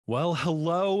Well,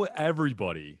 hello,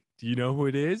 everybody. Do you know who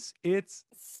it is? It's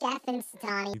Steph and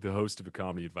Satani. the host of a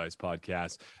comedy advice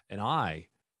podcast. And I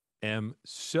am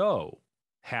so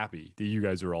happy that you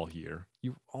guys are all here.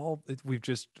 We've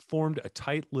just formed a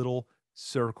tight little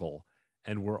circle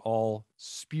and we're all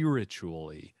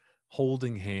spiritually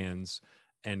holding hands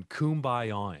and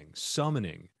kumbayaing,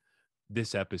 summoning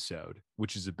this episode,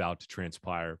 which is about to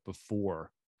transpire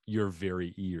before your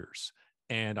very ears.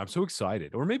 And I'm so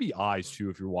excited, or maybe eyes too,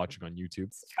 if you're watching on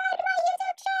YouTube. Subscribe to my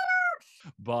YouTube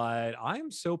channel. But I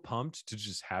am so pumped to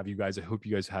just have you guys. I hope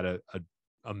you guys had a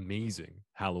amazing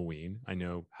Halloween. I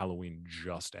know Halloween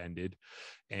just ended,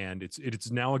 and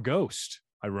it's now a ghost,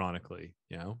 ironically,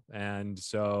 And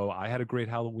so I had a great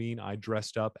Halloween. I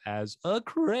dressed up as a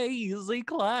crazy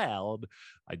clown.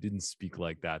 I didn't speak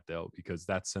like that though, because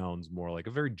that sounds more like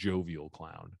a very jovial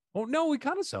clown. Oh no, it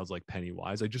kind of sounds like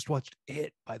Pennywise. I just watched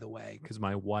It, by the way, because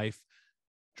my wife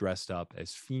dressed up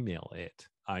as female It.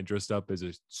 I dressed up as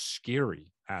a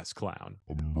scary ass clown,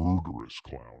 a murderous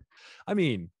clown. I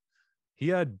mean, he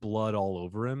had blood all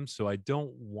over him, so I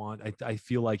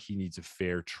feel like he needs a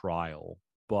fair trial,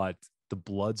 but the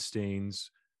blood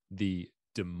stains, the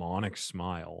demonic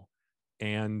smile,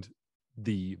 and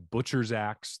the butcher's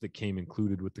axe that came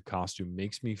included with the costume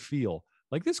makes me feel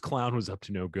like this clown was up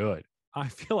to no good. I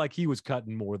feel like he was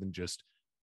cutting more than just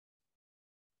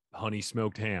honey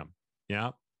smoked ham.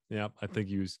 Yeah. I think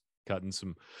he was cutting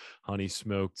some honey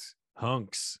smoked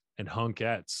hunks and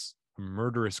hunkettes. A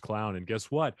murderous clown. And guess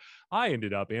what? I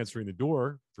ended up answering the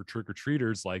door for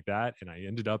trick-or-treaters like that, and I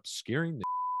ended up scaring the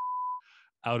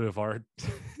out of our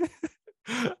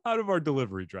out of our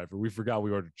delivery driver. We forgot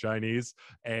we ordered Chinese,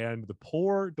 and the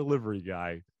poor delivery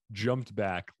guy jumped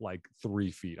back like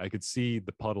 3 feet. I could see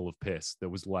the puddle of piss that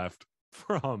was left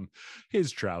from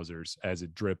his trousers as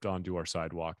it dripped onto our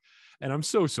sidewalk. And I'm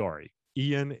so sorry,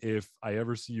 Ian. If I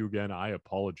ever see you again, I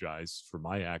apologize for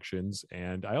my actions.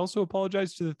 And I also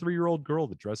apologize to the 3-year-old girl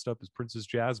that dressed up as Princess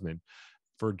Jasmine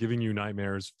for giving you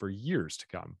nightmares for years to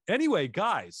come. Anyway,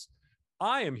 guys,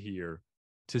 I am here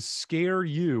to scare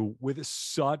you with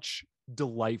such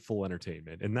delightful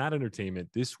entertainment. And that entertainment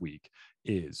this week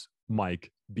is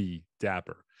Mike B.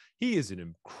 Dapper. He is an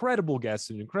incredible guest,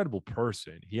 an incredible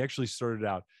person. He actually started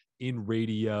out in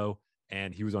radio,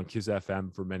 and he was on Kiss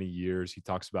FM for many years. He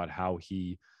talks about how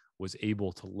he was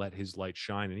able to let his light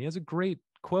shine. And he has a great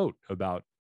quote about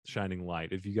shining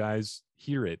light. If you guys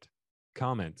hear it,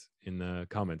 comment in the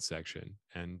comments section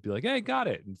and be like, hey, got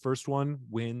it. And first one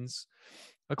wins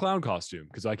a clown costume,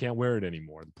 because I can't wear it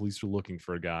anymore. The police are looking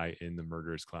for a guy in the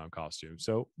murderous clown costume.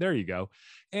 So there you go.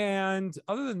 And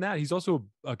other than that, he's also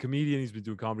a comedian. He's been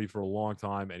doing comedy for a long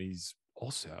time. And he's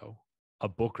also a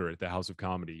booker at the House of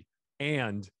Comedy.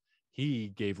 And he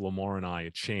gave Lamar and I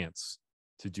a chance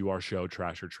to do our show,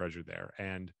 Trash or Treasure, there.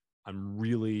 And I'm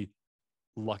really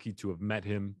lucky to have met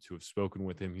him, to have spoken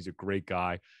with him. He's a great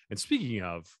guy. And speaking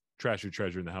of Trash or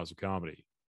Treasure in the House of Comedy,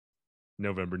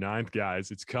 November 9th,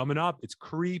 guys, it's coming up. It's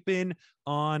creeping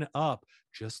on up,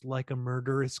 just like a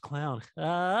murderous clown.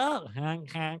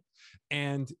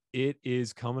 And it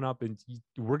is coming up, and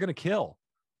we're going to kill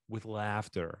with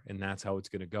laughter. And that's how it's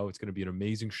going to go. It's going to be an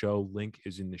amazing show. Link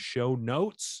is in the show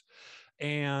notes.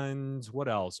 And what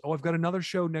else? Oh, I've got another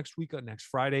show next week, next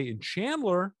Friday in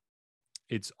Chandler.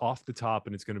 It's off the top,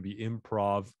 and it's going to be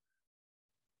Improv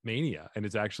Mania, and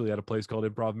it's actually at a place called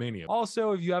Improv Mania.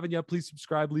 Also, if you haven't yet, please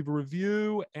subscribe, leave a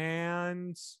review,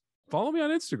 and follow me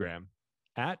on Instagram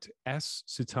at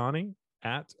 @Satani,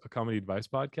 at a comedy advice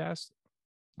podcast,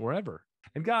 wherever.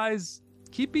 And guys,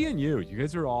 keep being you. You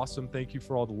guys are awesome. Thank you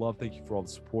for all the love. Thank you for all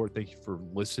the support. Thank you for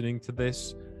listening to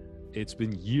this. It's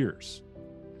been years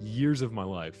of my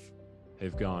life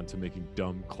have gone to making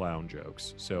dumb clown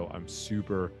jokes. So I'm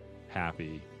super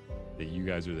happy that you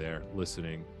guys are there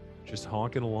listening, just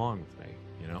honking along with me,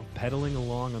 pedaling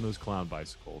along on those clown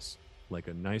bicycles like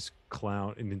a nice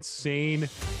clown, an insane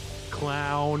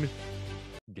clown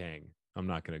gang. I'm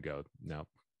not going to go. No,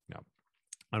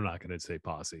 I'm not going to say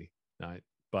posse.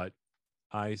 But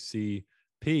I see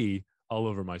pee all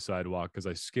over my sidewalk because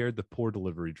I scared the poor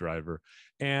delivery driver.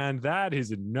 And that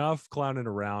is enough clowning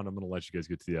around. I'm going to let you guys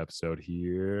get to the episode.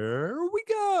 Here we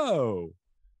go.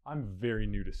 I'm very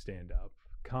new to stand-up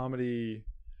comedy.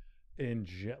 I'm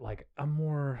just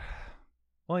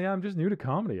new to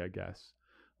comedy, I guess.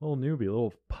 A little newbie, a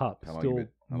little pup. How long you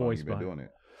been doing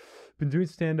it? Been doing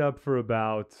stand-up for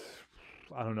about,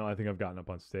 I don't know, I think I've gotten up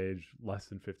on stage less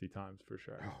than 50 times for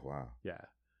sure. Oh, wow. Yeah.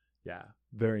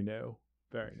 Very new.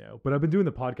 Very new. But I've been doing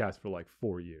the podcast for like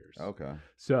 4 years. Okay.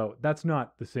 So that's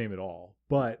not the same at all.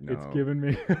 But it's No. given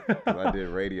me. 'Cause I did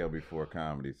radio before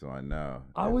comedy, so I know.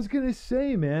 I was gonna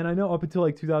say, man, I know up until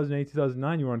like 2008,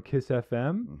 2009, you were on Kiss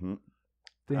FM. Mm-hmm.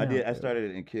 Damn, I did. I dude.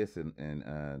 started in Kiss in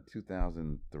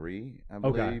 2003, I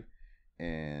believe,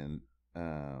 and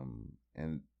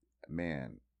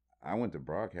man, I went to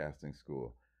broadcasting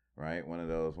school. Right, one of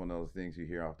those things you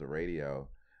hear off the radio.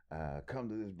 Come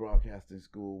to this broadcasting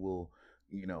school. We'll,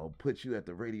 put you at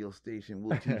the radio station.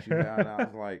 We'll teach you how. And I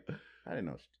was like, I didn't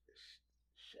know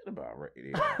shit about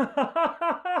radio.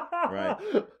 Right,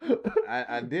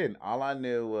 I didn't. All I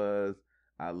knew was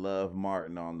I love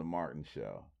Martin on the Martin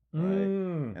Show. Right,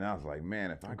 and I was like,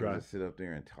 man, if I could just sit up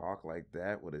there and talk like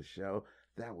that with a show,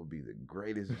 that would be the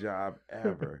greatest job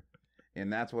ever. And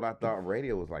that's what I thought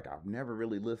radio was like. I've never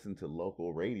really listened to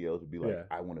local radio to be like,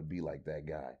 I want to be like that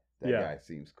guy. That guy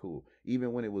seems cool.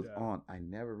 Even when it was on, I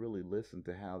never really listened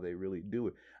to how they really do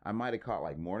it. I might have caught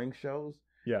like morning shows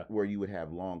where you would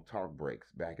have long talk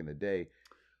breaks. Back in the day,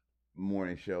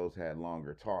 morning shows had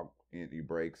longer talk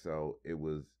breaks, so it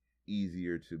was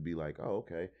easier to be like, oh,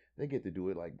 okay, they get to do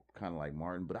it like kind of like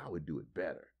Martin, but I would do it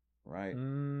better. Right.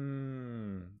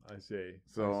 I see.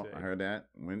 So I heard that,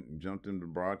 jumped into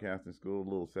broadcasting school, a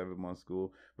little 7-month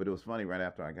school. But it was funny, right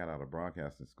after I got out of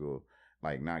broadcasting school,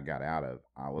 like not got out of,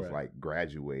 I was like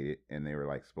graduated, and they were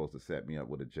like supposed to set me up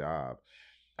with a job.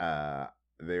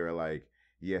 They were like,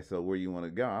 yeah, so where you want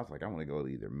to go? I was like, I want to go to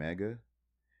either Mega,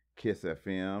 Kiss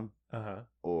FM,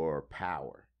 or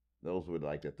Power. Those were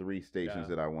like the 3 stations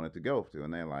that I wanted to go to.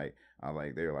 And they were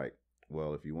like,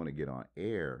 well, if you want to get on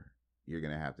air, you're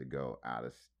going to have to go out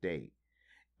of state.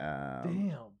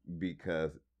 Damn.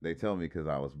 Because they told me because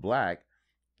I was black.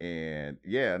 And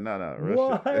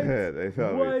What? They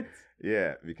told me.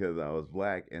 Yeah, because I was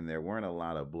black and there weren't a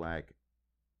lot of black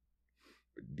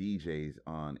DJs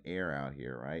on air out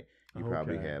here, right? You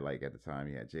probably had, like, at the time,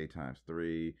 you had J Times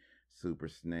 3, Super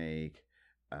Snake,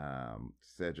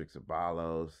 Cedric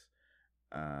Ceballos,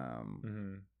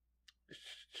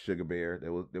 Sugar Bear.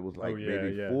 There was like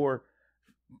maybe 4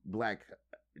 black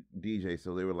DJs,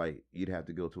 so they were like, you'd have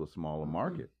to go to a smaller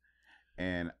market.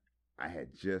 And I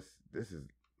had just,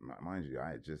 mind you, I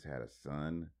had just had a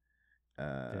son.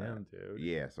 Damn, dude.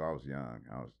 Yeah, so I was young.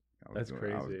 That's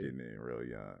crazy. I was getting in real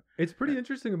young. It's pretty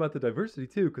interesting about the diversity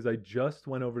too, because I just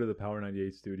went over to the Power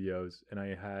 98 studios and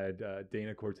I had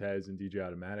Dana Cortez and DJ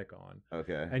Automatic on.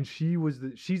 Okay. And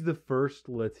she's the first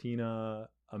Latina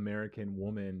American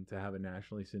woman to have a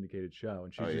nationally syndicated show,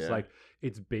 and she's like,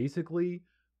 it's basically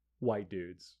white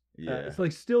dudes. It's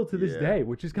like still to this day,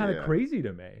 which is kind of crazy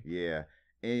to me. Yeah,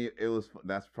 and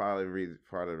that's probably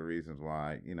part of the reasons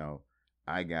why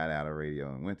I got out of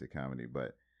radio and went to comedy.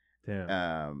 But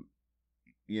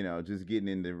just getting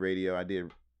into radio, I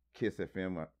did Kiss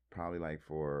FM probably like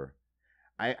for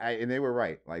and they were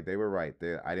right. Like they were right.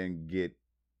 I didn't get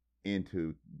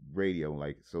into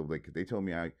radio they told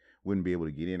me I wouldn't be able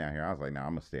to get in out here. I was like, no, I'm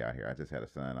gonna stay out here. I just had a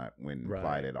son. I went and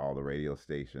applied at all the radio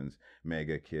stations,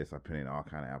 Mega, Kiss. I put in all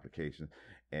kind of applications,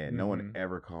 and no one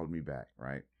ever called me back.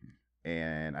 Right.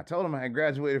 And I told them I had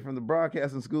graduated from the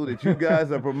broadcasting school that you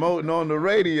guys are promoting on the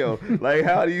radio. Like,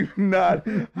 how do you not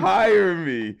hire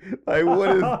me? Like,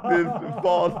 what is this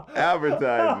false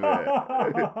advertisement?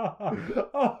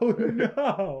 Oh,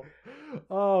 no.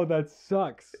 Oh, that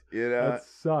sucks. That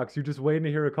sucks. You're just waiting to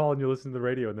hear a call and you listen to the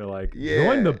radio and they're like,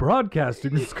 join the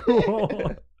broadcasting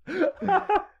school. So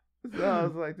I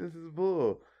was like, this is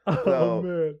bull. Oh,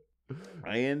 man.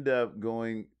 I end up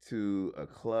going to a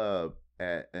club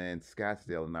in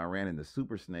Scottsdale, and I ran into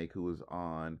Super Snake, who was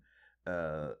on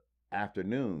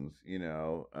afternoons, and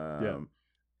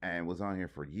was on here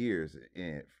for years.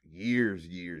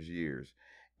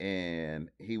 And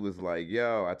he was like,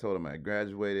 yo, I told him I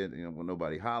graduated, when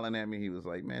nobody hollering at me, he was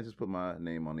like, man, just put my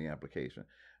name on the application.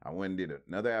 I went and did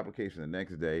another application the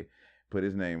next day, put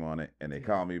his name on it, and they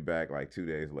called me back like 2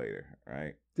 days later,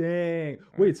 right? Dang.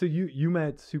 Wait, so you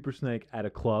met Super Snake at a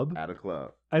club? At a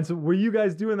club. And so were you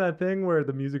guys doing that thing where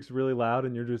the music's really loud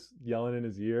and you're just yelling in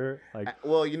his ear? Like,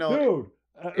 dude.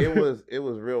 It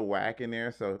was real whack in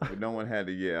there, so no one had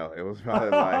to yell. It was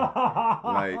probably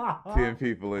like 10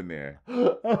 people in there.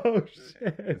 Oh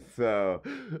shit! So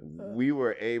we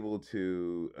were able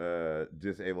to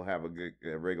have a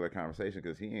regular conversation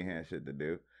because he ain't had shit to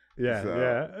do.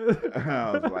 Yeah,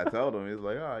 I told him, he was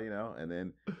like, oh, and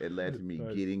then it led to me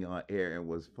getting on air. And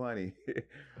what's funny,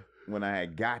 when I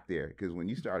had got there, because when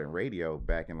you started radio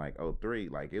back in like 2003,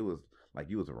 like it was like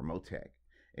you was a remote tech.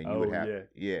 And you would have,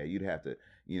 you'd have to,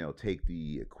 take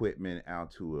the equipment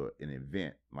out to an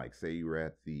event. Like, say you were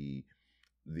at the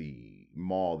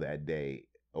mall that day,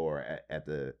 or at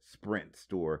the Sprint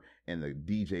store, and the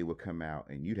DJ would come out,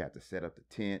 and you'd have to set up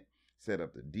the tent, set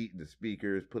up the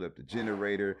speakers, put up the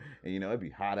generator, and it'd be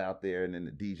hot out there, and then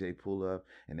the DJ pull up,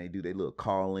 and they do their little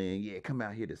call in. Yeah, come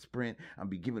out here to Sprint. I'll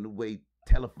be giving away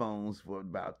telephones for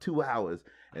about 2 hours,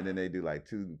 and then they do like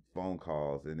 2 phone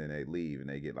calls, and then they leave, and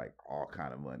they get like all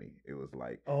kind of money. It was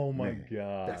like, oh my man,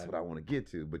 God, that's what I want to get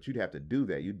to. But you'd have to do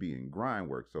that. You'd be in grind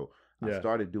work. So I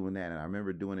started doing that, and I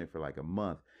remember doing it for like a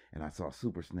month, and I saw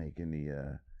Super Snake in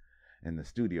the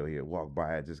studio here. Walked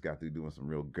by, I just got through doing some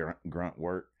real grunt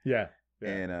work. Yeah.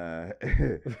 And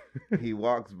he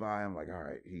walks by. I'm like, all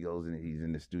right. He goes in. He's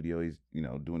in the studio. He's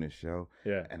doing his show.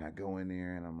 Yeah. And I go in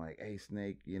there, and I'm like, hey,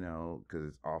 Snake, because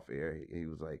it's off air. He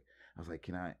was like, I was like,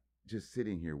 can I just sit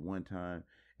in here one time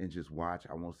and just watch?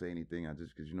 I won't say anything. I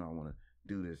just because I want to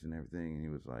do this and everything. And he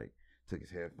was like, took his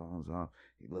headphones off.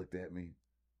 He looked at me.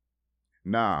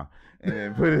 Nah, and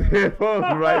then put his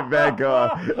headphones right back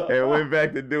on and went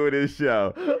back to doing his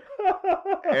show.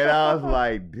 And I was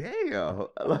like, damn,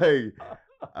 like,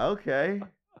 okay,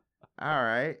 all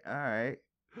right, okay.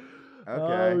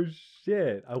 Oh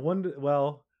shit! I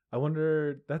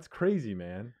wonder. That's crazy,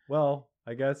 man. Well,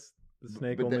 I guess the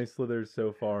snake only slithers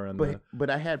so far on the.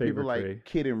 But I had people like tree.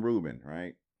 Kid and Rueben,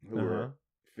 right, who were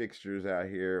fixtures out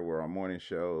here, were on morning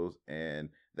shows, and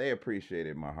they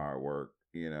appreciated my hard work,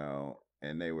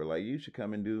 and they were like, you should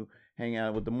come and hang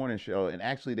out with the morning show. And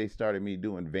actually, they started me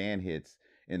doing van hits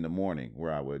in the morning,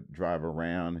 where I would drive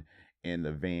around in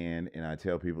the van, and I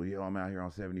tell people, yo, I'm out here on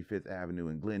 75th Avenue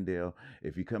in Glendale.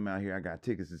 If you come out here, I got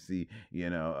tickets to see,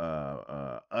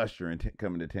 Usher and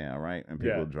coming to town, right? And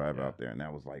people would drive out there, and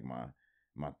that was like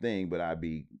my thing. But I'd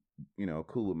be,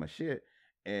 cool with my shit.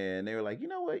 And they were like, you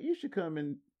know what? You should come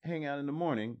and hang out in the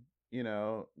morning,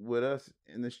 with us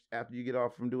after you get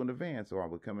off from doing the van. So I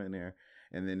would come in there,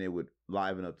 and then they would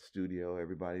liven up the studio.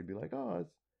 Everybody would be like, oh,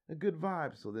 it's a good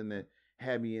vibe. So then they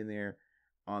had me in there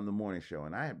on the morning show,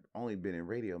 and I had only been in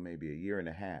radio maybe a year and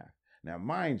a half. Now,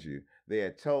 mind you, they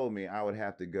had told me I would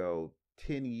have to go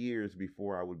 10 years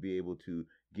before I would be able to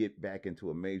get back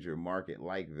into a major market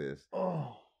like this.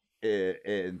 Oh.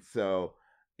 And so,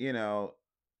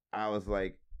 I was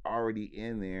like already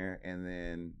in there, and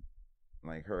then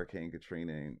like Hurricane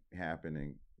Katrina happened,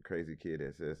 and Crazy Kid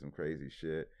had said some crazy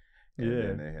shit. And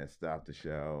then they had stopped the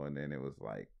show, and then it was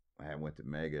like I had went to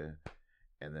Mega.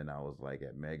 And then I was like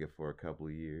at Mega for a couple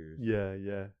of years.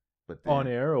 Yeah. But then on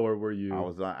air, or were you?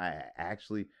 I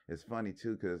actually, it's funny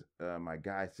too, because my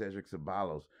guy Cedric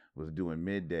Ceballos was doing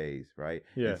middays, right?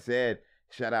 Yeah. And said,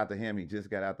 shout out to him. He just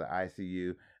got out the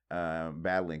ICU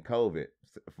battling COVID.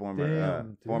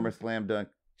 Former slam dunk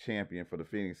champion for the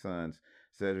Phoenix Suns,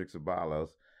 Cedric Ceballos.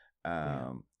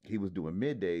 He was doing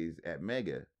middays at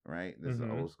Mega, right? This is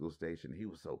an old school station. He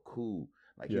was so cool.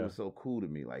 Like, he was so cool to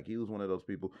me. Like, he was one of those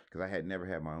people, because I had never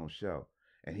had my own show.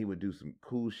 And he would do some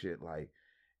cool shit, like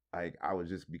I would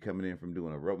just be coming in from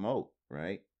doing a remote,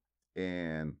 right?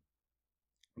 And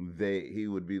he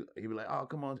would be like, oh,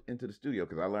 come on into the studio.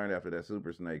 Because I learned after that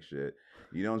Super Snake shit,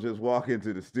 you don't just walk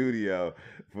into the studio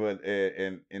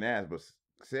and ask. But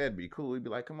said be cool. He'd be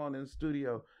like, come on in the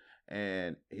studio.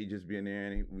 And he'd just be in there,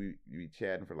 and we'd be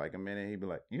chatting for like a minute. He'd be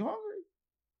like, you hungry?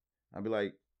 I'd be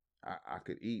like, I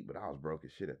could eat, but I was broke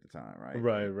as shit at the time, right?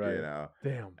 Right.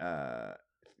 Damn.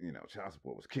 Child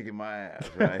support was kicking my ass,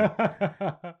 right?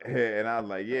 And I was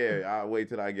like, yeah, I'll wait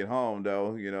till I get home,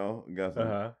 though. Got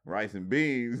some rice and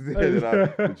beans,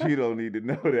 but you don't need to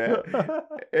know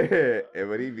that.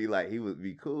 But he would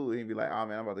be cool. He'd be like, oh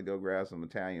man, I'm about to go grab some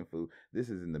Italian food. This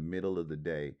is in the middle of the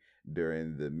day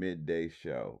during the midday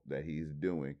show that he's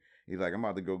doing. He's like, I'm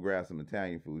about to go grab some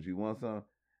Italian food. You want some?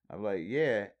 I'm like,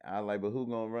 yeah. I like, but who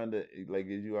gonna run did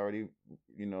you already,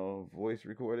 voice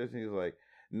record this? And he's like,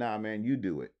 nah, man, you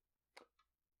do it.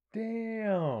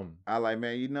 Damn. I like,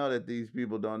 man, you know that these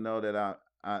people don't know that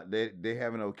they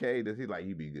haven't okayed this. He's like,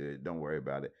 you be good. Don't worry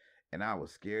about it. And I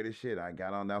was scared as shit. I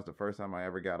got on. That was the first time I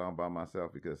ever got on by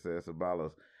myself, because Cesar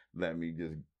Ceballos let me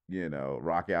just,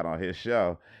 rock out on his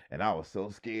show. And I was so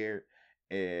scared.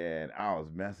 And I was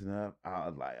messing up. I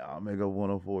was like, I'll make up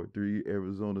 104.3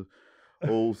 Arizona.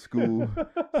 Old school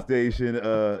station.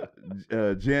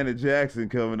 Janet Jackson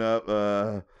coming up.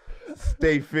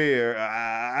 Stay fair.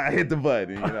 I hit the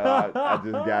button. I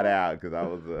just got out because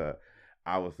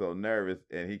I was so nervous.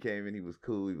 And he came in. He was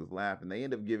cool. He was laughing. They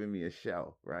ended up giving me a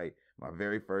show. Right, my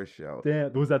very first show.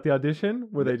 Damn, was that the audition?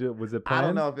 Was it planned? I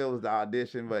don't know if it was the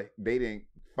audition, but they didn't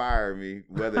fire me.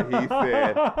 Whether he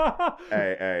said,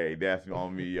 "Hey, that's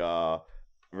on me, y'all.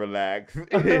 Relax.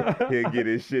 He'll get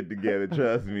his shit together.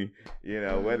 Trust me."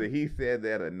 Whether he said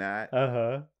that or not.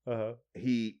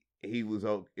 He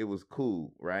it was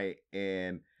cool, right?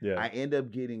 And I end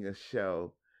up getting a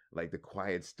show like The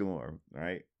Quiet Storm,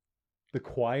 right? The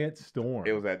Quiet Storm.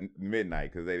 It was at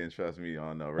midnight because they didn't trust me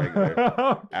on no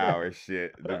regular hour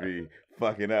shit to be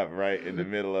fucking up right in the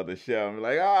middle of the show. I'm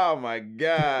like, oh my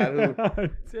God,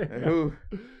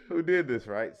 who did this,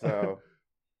 right? So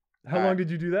how long did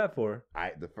you do that for?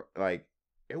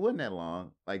 It wasn't that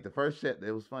long. Like the first show,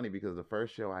 it was funny because the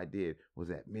first show I did was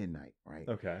at midnight, right?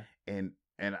 Okay. And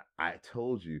I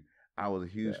told you I was a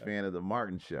huge fan of the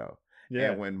Martin show.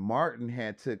 Yeah. And when Martin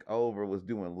had took over, was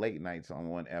doing late nights on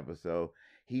one episode,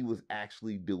 he was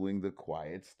actually doing The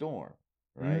Quiet Storm,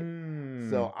 right?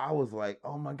 So I was like,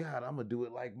 oh my God, I'm gonna do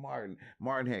it like Martin.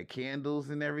 Martin had candles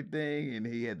and everything, and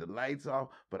he had the lights off,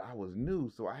 but I was new,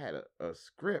 so I had a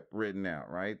script written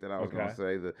out, right? That I was gonna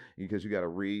say because you got to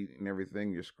read and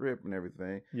everything, your script and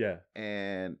everything. Yeah.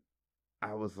 And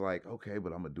I was like, okay,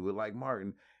 but I'm gonna do it like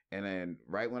Martin. And then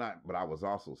but I was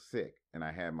also sick, and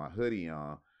I had my hoodie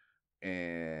on,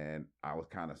 and I was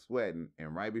kind of sweating.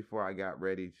 And right before I got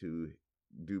ready to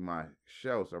do my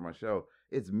show,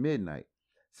 it's midnight.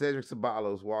 Cedric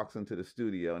Ceballos walks into the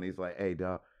studio and he's like, hey,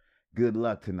 dog, good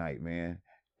luck tonight, man.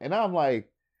 And I'm like,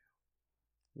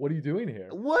 what are you doing here?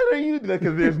 What are you doing?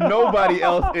 Because there's nobody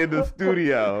else in the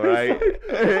studio,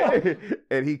 right?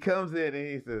 And he comes in and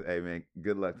he says, hey, man,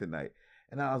 good luck tonight.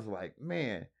 And I was like,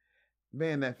 man,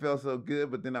 that felt so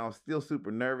good. But then I was still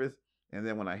super nervous. And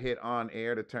then when I hit on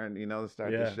air to turn, to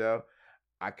start the show,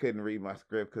 I couldn't read my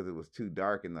script because it was too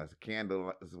dark and the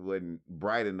candle wasn't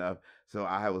bright enough. So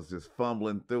I was just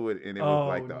fumbling through it, and it was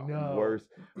like the worst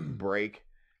break.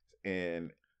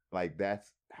 And like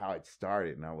that's how it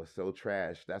started. And I was so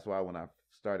trash. That's why when I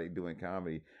started doing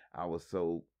comedy, I was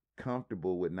so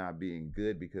comfortable with not being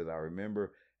good, because I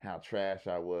remember how trash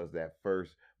I was that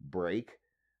first break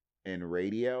in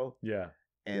radio. Yeah.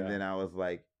 And then I was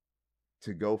like,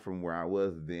 to go from where I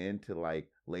was then to like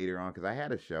later on, because I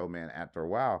had a show, man. After a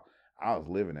while, I was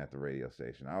living at the radio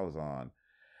station. I was on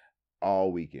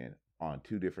all weekend on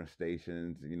 2 different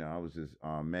stations. I was just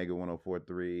on Mega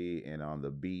 104.3 and on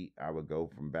the Beat. I would go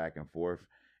from back and forth,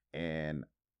 and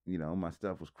my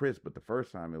stuff was crisp. But the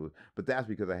first time but that's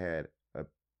because I had a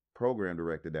program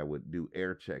director that would do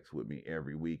air checks with me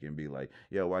every week and be like,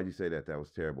 yo, why'd you say that? That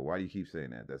was terrible. Why do you keep saying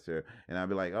that? That's terrible. And I'd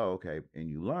be like, oh, okay. And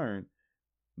you learn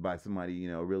by somebody,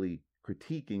 really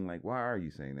critiquing, like, why are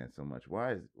you saying that so much?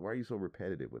 Why are you so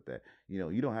repetitive with that?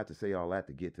 You don't have to say all that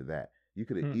to get to that. You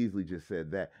could have easily just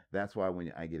said that. That's why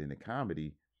when I get into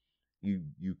comedy, you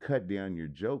cut down your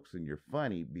jokes and you're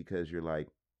funny, because you're like,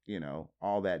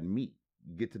 all that meat.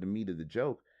 You get to the meat of the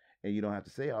joke, and you don't have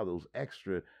to say all those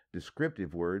extra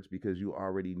descriptive words, because you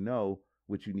already know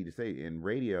what you need to say. And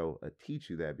radio teach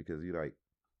you that, because you're like,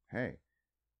 hey,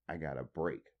 I got a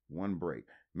break. One break.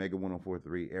 Mega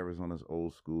 104.3, Arizona's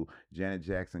old school. Janet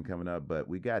Jackson coming up, but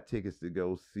we got tickets to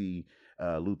go see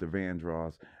Luther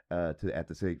Vandross at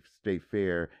the State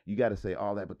Fair. You got to say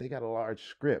all that, but they got a large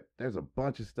script. There's a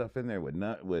bunch of stuff in there with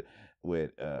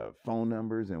phone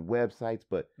numbers and websites,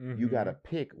 but you got to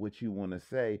pick what you want to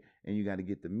say, and you got to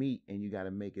get the meat, and you got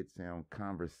to make it sound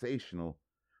conversational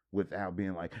without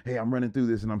being like, hey, I'm running through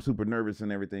this and I'm super nervous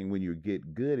and everything. When you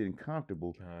get good and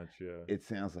comfortable, it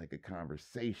sounds like a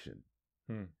conversation.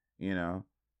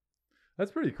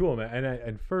 That's pretty cool, man.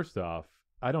 And first off,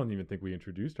 I don't even think we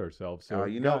introduced ourselves. So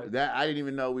that I didn't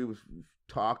even know we was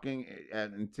talking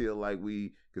until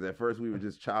because at first we were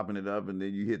just chopping it up, and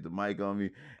then you hit the mic on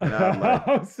me, and I'm like,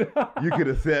 you could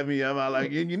have set me up. I'm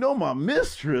like, my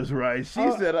mistress, right?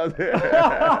 She said I was there.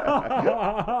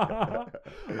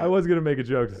 I was gonna make a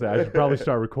joke to say I should probably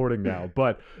start recording now,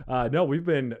 but no,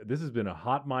 this has been a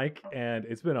hot mic, and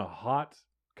it's been a hot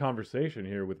conversation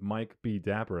here with Mike B.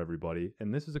 Dapper, everybody.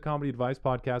 And this is a comedy advice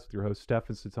podcast with your host,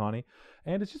 Stefan Satani.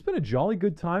 And it's just been a jolly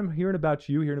good time hearing about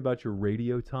your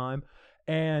radio time.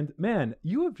 And man,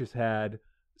 you have just had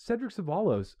Cedric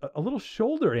Ceballos, a little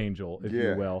shoulder angel, if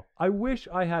you will. I wish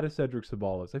I had a Cedric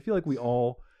Ceballos. I feel like we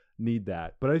all need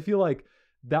that. But I feel like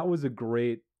that was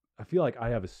I feel like I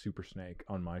have a super snake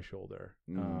on my shoulder.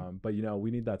 But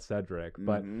we need that Cedric.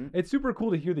 But it's super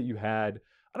cool to hear that you had,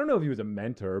 I don't know if he was a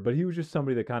mentor, but he was just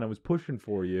somebody that kind of was pushing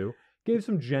for you, gave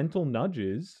some gentle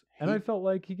nudges, and I felt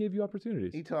like he gave you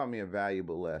opportunities. He taught me a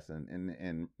valuable lesson,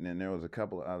 and there was a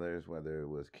couple of others, whether it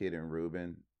was Kid and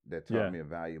Rueben, that taught me a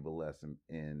valuable lesson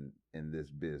in this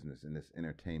business, in this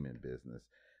entertainment business,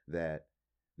 that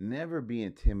never be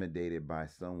intimidated by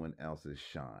someone else's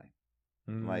shine.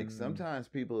 Like sometimes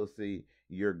people will see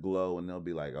your glow and they'll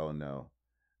be like, oh no,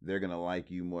 they're going to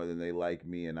like you more than they like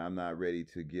me, and I'm not ready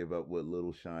to give up what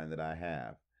little shine that I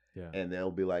have. Yeah. And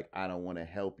they'll be like, I don't want to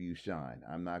help you shine.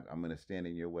 I'm going to stand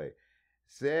in your way.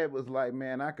 Said was like,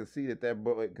 man, I can see that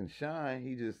boy can shine.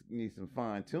 He just needs some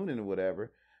fine tuning or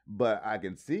whatever. But I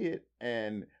can see it.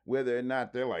 And whether or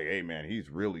not they're like, hey, man, he's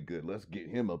really good. Let's get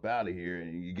him up out of here.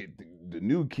 And you get the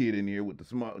new kid in here with the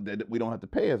smart that we don't have to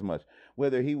pay as much.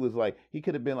 Whether he was like, he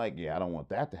could have been like, yeah, I don't want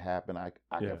that to happen. I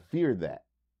can fear that.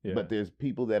 Yeah. But there's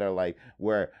people that are like,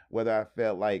 whether I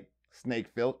felt like Snake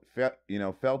felt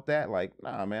that, like,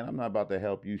 nah, man, I'm not about to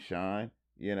help you shine,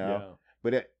 Yeah.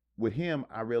 But with him,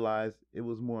 I realized it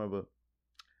was more of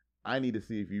I need to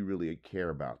see if you really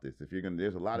care about this. If you're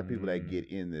there's a lot of people that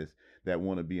get in this that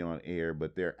want to be on air,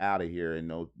 but they're out of here in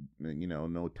no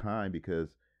time because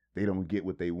they don't get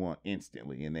what they want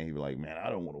instantly. And they be like, man,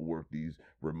 I don't want to work these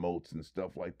remotes and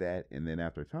stuff like that. And then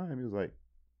after time, he was like,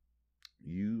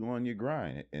 you on your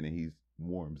grind, and then he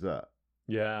warms up.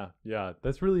 Yeah,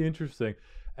 that's really interesting.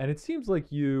 And it seems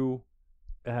like you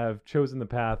have chosen the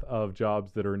path of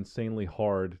jobs that are insanely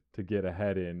hard to get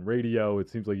ahead in. Radio, it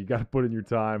seems like you got to put in your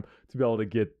time to be able to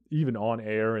get even on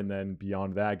air, and then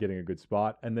beyond that, getting a good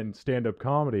spot. And then stand-up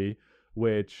comedy,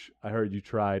 which I heard you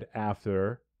tried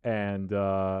after, and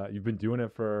you've been doing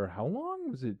it for how long?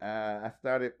 Was it? I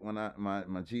started when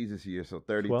my Jesus year, so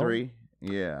 33. 12?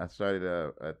 Yeah, I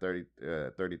started at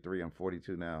 33. I'm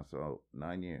 42 now, so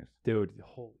 9 years. Dude,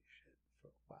 holy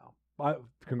shit. Wow.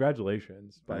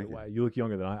 Congratulations, by the way. You look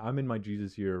younger than I'm in my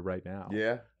Jesus year right now.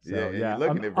 Yeah. So, yeah. You're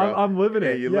looking it, bro. I'm living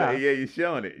it. You're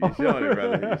showing it. You're showing it,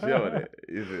 brother. You're showing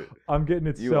it. I'm getting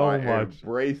it you so are much.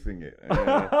 Embracing it.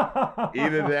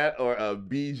 Either that or a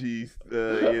Bee Gees,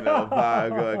 vibe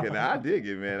going. And I dig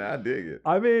it, man. I dig it.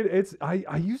 I mean,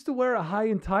 I used to wear it high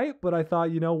and tight, but I thought,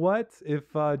 you know what? If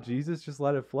Jesus just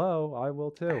let it flow, I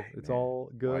will too. It's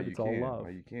all good. It's all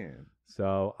love. You can.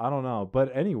 So I don't know,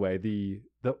 but anyway,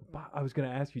 I was going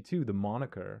to ask you too, the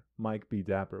moniker Mike B.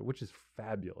 Dapper, which is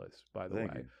fabulous, by the way.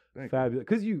 Fabulous,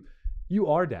 because you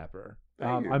are dapper.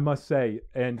 I must say,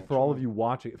 and for all of you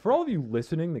watching, for all of you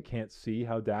listening that can't see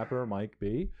how dapper Mike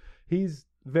B, he's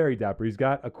very dapper. He's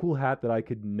got a cool hat that I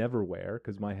could never wear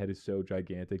because my head is so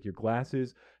gigantic. Your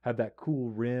glasses have that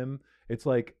cool rim. It's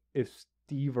like if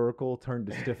Steve Urkel turned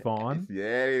to Stefan.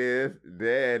 Yeah, it is.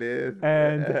 There it is.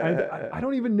 And I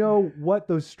don't even know what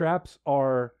those straps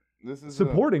are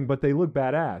supporting, but they look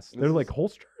badass. They're like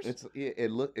holsters. It's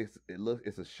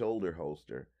a shoulder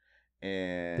holster,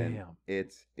 and damn,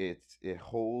 it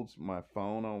holds my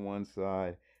phone on one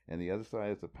side, and the other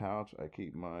side is a pouch. I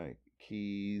keep my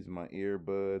keys, my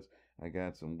earbuds. I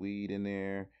got some weed in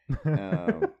there,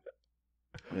 and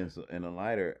a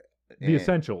lighter. The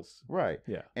essentials. Right.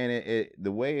 Yeah. And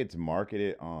the way it's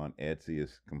marketed on Etsy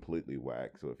is completely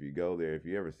whack. So if you go there, if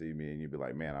you ever see me and you be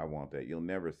like, man, I want that, you'll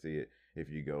never see it if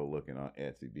you go looking on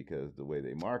Etsy because the way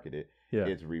they market it,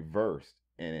 it's reversed.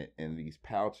 And these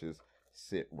pouches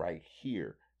sit right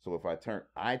here. So if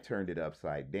I turned it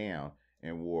upside down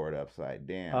and wore it upside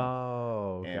down.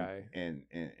 Oh, okay. And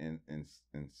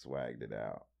swagged it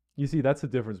out. You see, that's the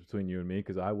difference between you and me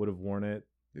because I would have worn it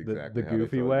exactly the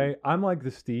goofy way. I'm like the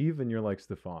Steve, and you're like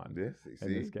Stefan. Yes,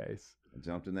 in this case. I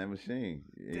jumped in that machine.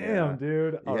 Damn,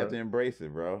 dude. You have to embrace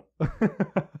it, bro.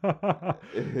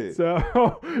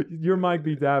 So you're Mike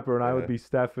B. Dapper, and I would be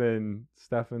Stefan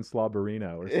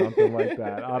Slobberino or something like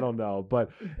that. I don't know, but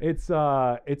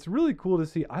it's really cool to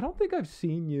see. I don't think I've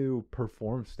seen you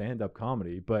perform stand-up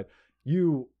comedy, but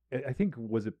I think,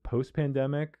 was it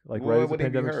post-pandemic? Like right as the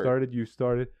pandemic started, you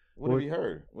started. What have you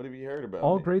heard? What have you heard about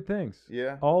all me? Great things.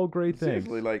 Yeah. All great things.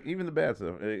 Seriously, like even the bad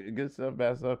stuff, good stuff,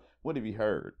 bad stuff. What have you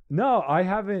heard? No, I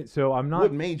haven't. So I'm not.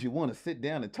 What made you want to sit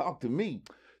down and talk to me?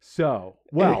 So,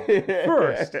 well,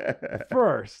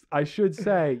 first, I should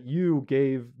say you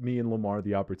gave me and Lamar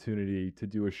the opportunity to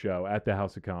do a show at the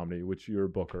House of Comedy, which you're a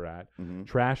booker at,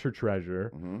 Trash or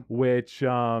Treasure, which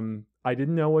I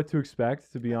didn't know what to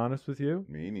expect, to be honest with you.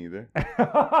 Me neither.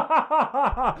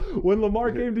 When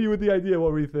Lamar came to you with the idea,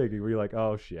 what were you thinking? Were you like,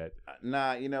 oh, shit?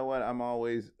 Nah, you know what? I'm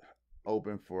always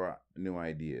open for new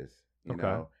ideas. You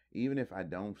know, even if I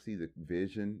don't see the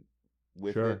vision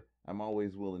with it, I'm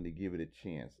always willing to give it a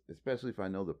chance, especially if I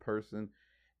know the person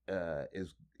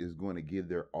is going to give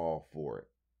their all for it,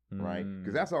 right?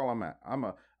 Because that's all I'm at.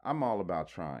 I'm all about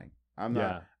trying. I'm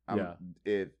not.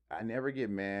 If I never get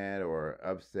mad or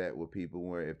upset with people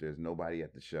where if there's nobody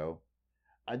at the show,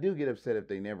 I do get upset if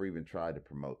they never even tried to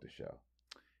promote the show.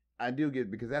 I do get,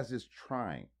 because that's just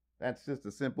trying. That's just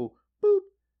a simple boop.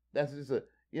 That's just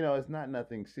it's not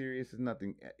nothing serious. It's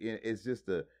nothing. It's just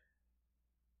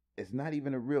it's not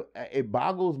even a real. It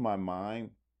boggles my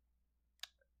mind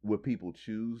what people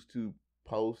choose to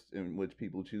post and which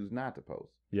people choose not to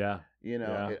post. Yeah.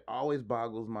 It always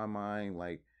boggles my mind.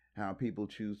 Like, how people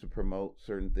choose to promote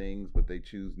certain things, but they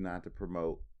choose not to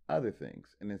promote other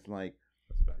things. And it's like,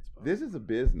 That's a bad spot. this is a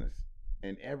business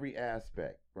in every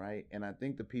aspect, right? And I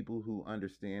think the people who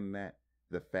understand that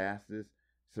the fastest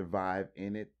survive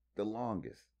in it the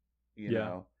longest, you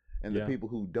know? And the people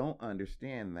who don't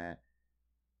understand that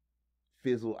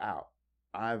fizzle out.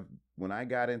 When I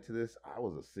got into this, I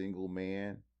was a single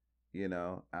man, you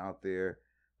know, out there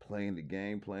playing the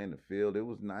game, playing the field. It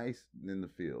was nice in the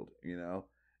field, you know.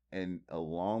 And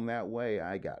along that way,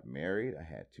 I got married. I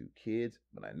had 2 kids,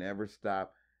 but I never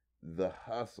stopped the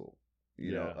hustle,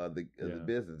 you know, of the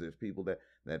business. There's people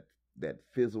that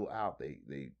fizzle out.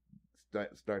 They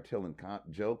start telling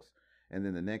jokes, and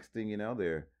then the next thing you know,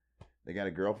 they got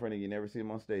a girlfriend, and you never see them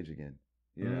on stage again.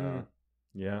 You know.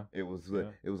 Yeah. It was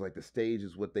like the stage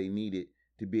is what they needed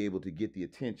to be able to get the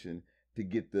attention, to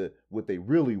get what they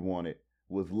really wanted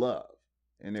was love,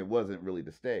 and it wasn't really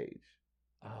the stage.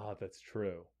 Ah, that's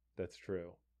true. That's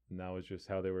true. And that was just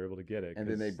how they were able to get it. And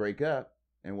then they break up,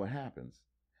 and what happens?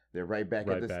 They're right back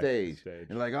at the stage.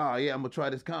 And like, oh yeah, I'm gonna try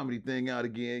this comedy thing out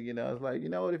again. You know, it's like, you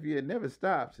know what? If you had never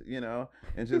stopped, you know,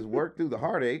 and just worked through the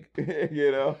heartache,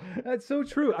 you know. That's so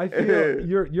true. I feel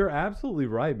you're absolutely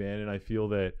right, man. And I feel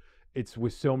that it's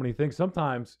with so many things.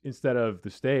 Sometimes instead of the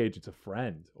stage, it's a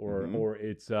friend, or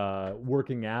it's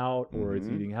working out, or it's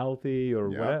eating healthy,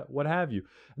 or what have you.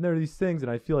 And there are these things,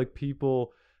 and I feel like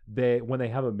people, when they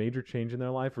have a major change in their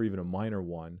life, or even a minor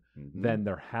one, then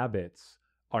their habits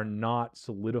are not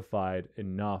solidified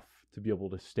enough to be able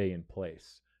to stay in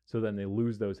place. So then they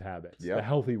lose those habits, the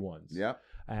healthy ones. Yeah.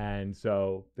 And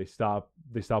so they stop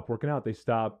working out, they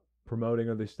stop promoting,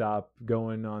 or they stop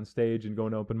going on stage and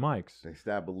going to open mics. They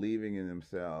stop believing in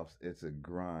themselves. It's a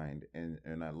grind. And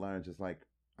I learned, just like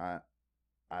I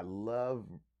love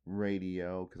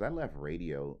radio, because I left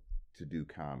radio to do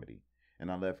comedy. And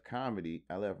I left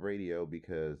radio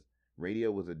because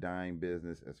radio was a dying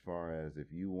business, as far as if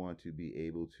you want to be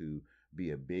able to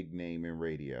be a big name in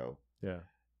radio,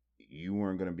 you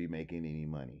weren't going to be making any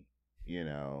money, you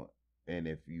know. And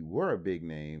if you were a big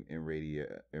name in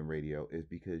radio, it's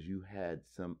because you had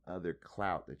some other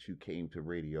clout that you came to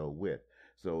radio with.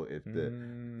 So if the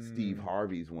Steve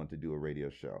Harveys want to do a radio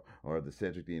show, or the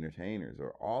Cedric the Entertainers,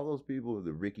 or all those people,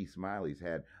 the Ricky Smileys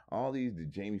had, the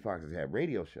Jamie Foxxes had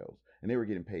radio shows, and they were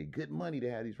getting paid good money to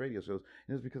have these radio shows, and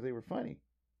it was because they were funny.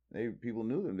 People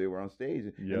knew them. They were on stage,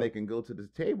 and they can go to the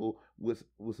table with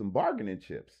some bargaining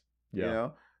chips, you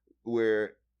know,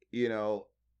 where, you know,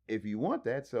 if you want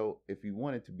that, so if you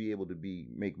wanted to be able to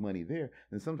make money there,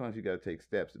 then sometimes you got to take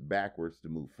steps backwards to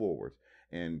move forwards.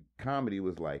 And comedy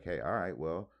was like, hey, all right,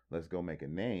 well, let's go make a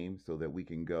name so that we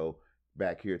can go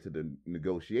back here to the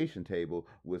negotiation table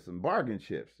with some bargain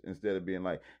chips, instead of being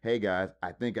like, hey guys,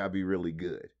 I think I'll be really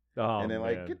good. Oh, and then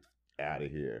man. like, get out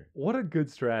of here. What a good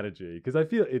strategy. Because I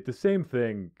feel the same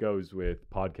thing goes with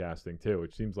podcasting too.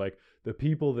 It seems like the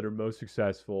people that are most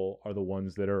successful are the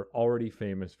ones that are already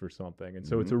famous for something. And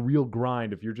so it's a real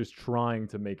grind if you're just trying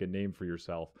to make a name for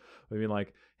yourself. I mean,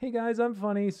 like, hey guys, I'm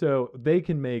funny. So they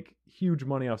can make huge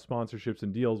money off sponsorships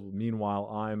and deals. Meanwhile,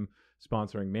 I'm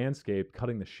sponsoring Manscaped,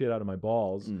 cutting the shit out of my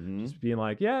balls, just being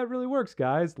like, yeah, it really works,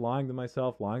 guys. Lying to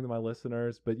myself, lying to my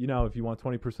listeners. But, you know, if you want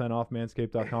 20% off,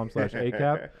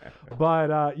 manscaped.com/ACAP.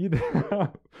 But, you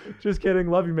know, just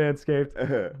kidding. Love you,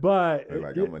 Manscaped. But I'm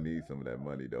going to need some of that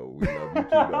money, though. We love you,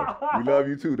 too, though. We love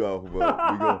you, too, though.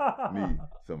 But we going to need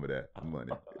some of that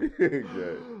money.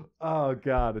 Oh,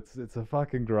 God. It's a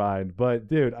fucking grind. But,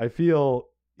 dude, I feel,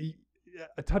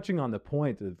 touching on the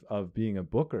point of being a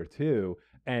booker, too,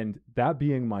 and that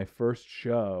being my first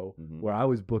show where I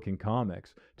was booking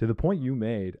comics, to the point you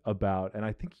made about, and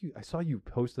I think I saw you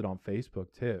posted on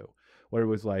Facebook too, where it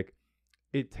was like,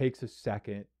 it takes a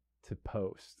second to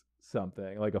post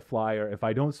something, like a flyer. If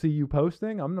I don't see you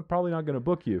posting, I'm probably not going to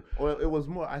book you. Well, it was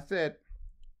more, I said,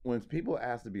 when people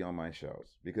ask to be on my shows,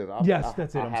 because I'm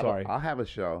sorry. I'll have a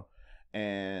show,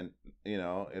 and, you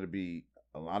know, it'll be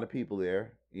a lot of people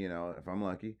there, you know, if I'm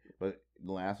lucky, but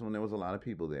the last one, there was a lot of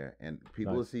people there, and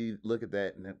people will look at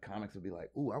that, and then comics will be like,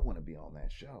 ooh, I want to be on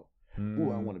that show.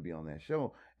 Ooh, I want to be on that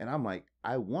show. And I'm like,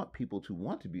 I want people to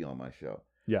want to be on my show.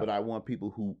 Yeah. But I want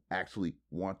people who actually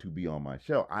want to be on my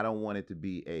show. I don't want it to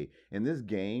be in this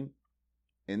game,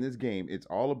 it's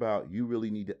all about, you really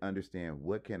need to understand,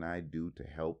 what can I do to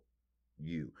help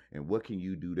you? And what can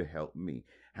you do to help me?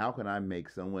 How can I make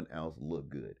someone else look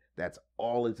good? That's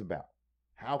all it's about.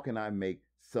 How can I make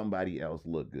somebody else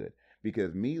look good?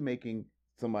 Because me making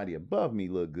somebody above me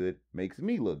look good makes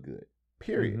me look good,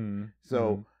 period.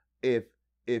 So if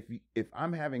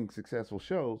I'm having successful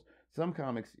shows, some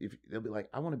comics, if they'll be like,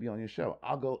 I want to be on your show,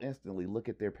 I'll go instantly look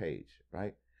at their page,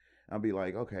 right? I'll be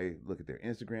like, okay, look at their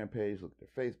Instagram page, look at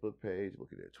their Facebook page,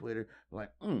 look at their Twitter.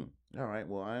 Like, all right,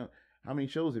 well, how many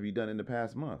shows have you done in the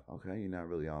past month? Okay, you're not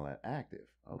really all that active.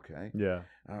 Okay. Yeah.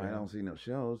 All right, I don't see no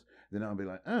shows. Then I'll be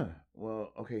like,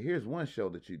 well, okay, here's one show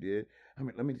that you did. I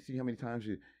mean, let me see how many times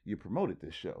you promoted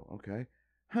this show. Okay.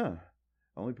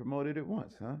 Only promoted it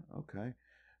once, huh? Okay.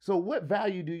 So what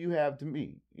value do you have to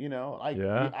me? You know, like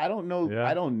I don't know. Yeah.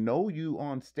 I don't know you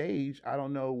on stage. I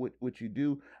don't know what you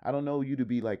do. I don't know you to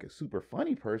be like a super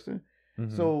funny person.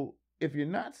 Mm-hmm. So if you're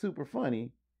not super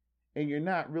funny and you're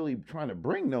not really trying to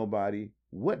bring nobody,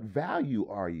 what value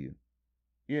are you?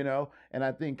 You know, and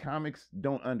I think comics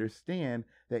don't understand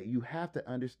that you have to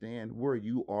understand where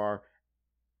you are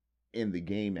in the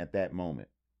game at that moment.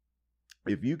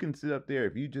 If you can sit up there,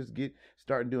 if you just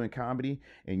start doing comedy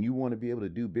and you want to be able to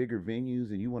do bigger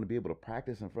venues and you want to be able to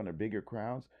practice in front of bigger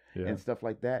crowds and stuff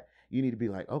like that, you need to be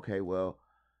like, okay, well,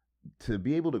 to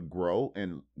be able to grow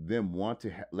and them want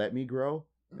to let me grow,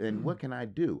 then what can I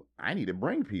do? I need to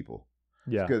bring people.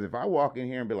 Yeah. Because if I walk in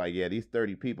here and be like, yeah, these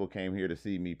 30 people came here to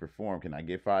see me perform, can I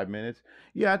get 5 minutes?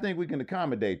 Yeah, I think we can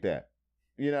accommodate that.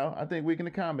 You know, I think we can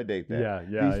accommodate that.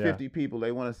 These 50 people,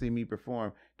 they want to see me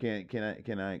perform. Can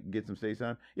I get some stage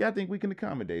time? Yeah, I think we can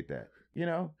accommodate that. You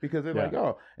know, because they're like,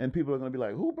 oh, and people are going to be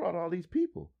like, who brought all these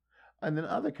people? And then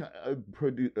other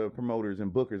promoters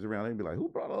and bookers around, they'd be like, who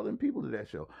brought all them people to that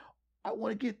show? I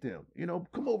want to get them. You know,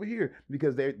 come over here,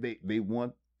 because they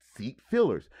want seat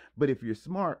fillers. But if you're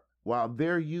smart, while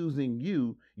they're using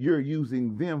you, you're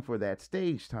using them for that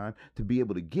stage time to be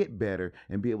able to get better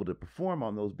and be able to perform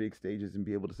on those big stages and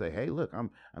be able to say, hey, look, I'm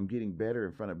getting better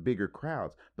in front of bigger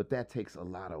crowds. But that takes a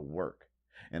lot of work.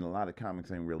 And a lot of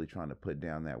comics ain't really trying to put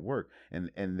down that work.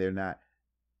 And they're not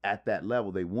at that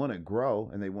level. They want to grow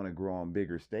and they want to grow on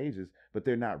bigger stages, but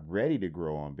they're not ready to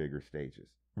grow on bigger stages.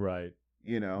 Right.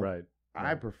 You know, right.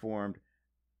 I performed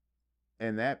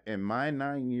in my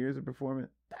 9 years of performing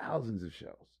thousands of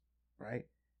shows. Right?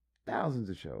 Thousands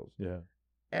of shows. Yeah.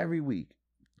 Every week.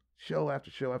 Show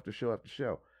after show after show after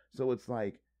show. So it's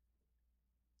like,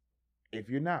 if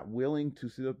you're not willing to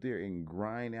sit up there and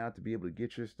grind out to be able to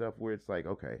get your stuff where it's like,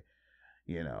 okay,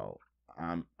 you know,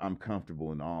 I'm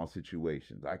comfortable in all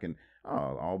situations. I can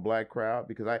all black crowd,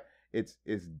 because it's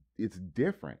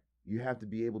different. You have to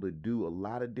be able to do a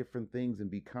lot of different things and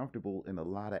be comfortable in a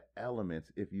lot of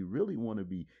elements if you really want to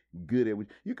be good at it.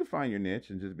 You can find your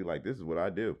niche and just be like, this is what I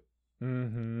do.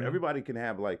 Mm-hmm. Everybody can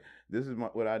have like, this is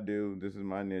what I do. This is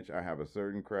my niche. I have a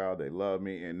certain crowd. They love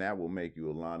me, and that will make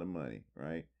you a lot of money,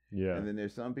 right? Yeah. And then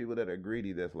there's some people that are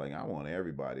greedy. That's like, I want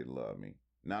everybody to love me.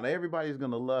 Not everybody's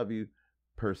gonna love you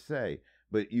per se,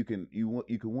 but you can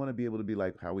want to be able to be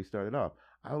like how we started off.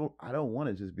 I don't want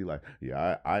to just be like,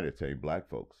 yeah, I entertain black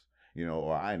folks, you know,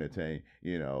 or I entertain,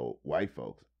 you know, white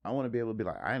folks. I want to be able to be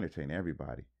like, I entertain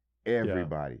everybody,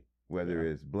 whether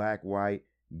it's black, white,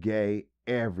 gay,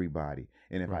 everybody.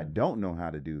 And if I don't know how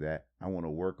to do that, I want to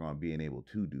work on being able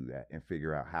to do that and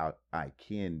figure out how I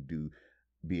can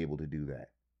be able to do that.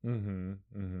 Mm-hmm.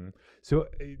 Mm-hmm. So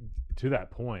to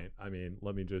that point, I mean,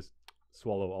 let me just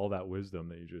swallow all that wisdom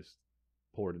that you just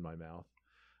poured in my mouth,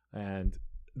 and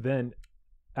then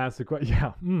ask the question.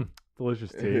 Yeah,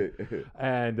 delicious tea.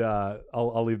 And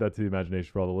I'll leave that to the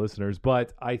imagination for all the listeners.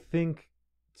 But I think,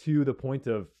 to the point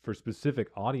of, for specific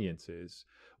audiences,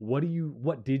 what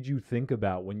did you think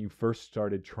about when you first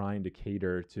started trying to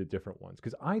cater to different ones?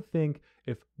 Because I think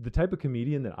if the type of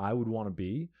comedian that I would want to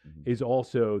be is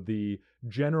also the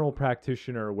general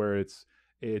practitioner, where it's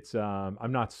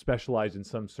I'm not specialized in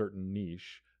some certain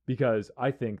niche, because I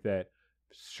think that,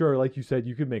 sure, like you said,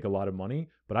 you could make a lot of money,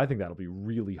 but I think that'll be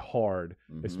really hard,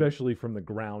 especially from the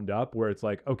ground up, where it's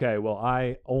like, okay, well,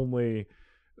 I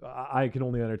can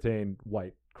only entertain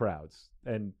white crowds,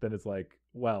 and then it's like,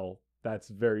 well,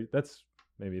 that's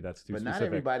maybe that's too specific. But not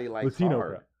everybody likes Latino hard.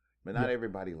 crowd. But not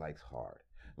everybody likes hard.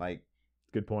 Like,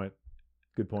 good point.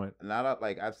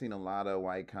 I've seen a lot of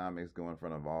white comics go in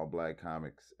front of all black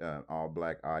comics, all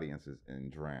black audiences,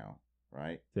 and drown.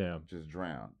 Right? Yeah. Just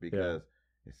drown, because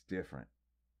it's different.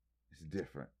 It's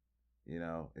different. You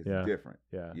know, it's different.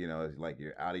 Yeah. You know, it's like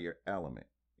you're out of your element.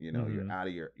 You know, you're out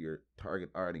of your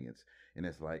target audience, and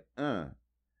it's like,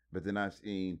 But then I've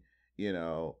seen, you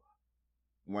know,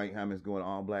 white comics go in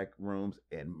all black rooms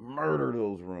and murder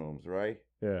those rooms, right?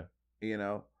 Yeah. You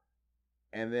know,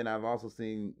 and then I've also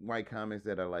seen white comics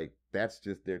that are like, that's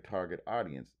just their target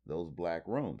audience, those black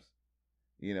rooms,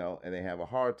 you know, and they have a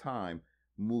hard time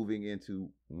moving into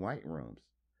white rooms.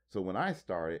 So when I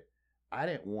started, I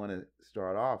didn't want to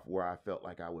start off where I felt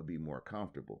like I would be more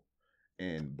comfortable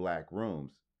in black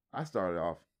rooms. I started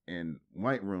off in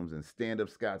white rooms and stand-up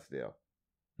Scottsdale.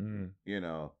 You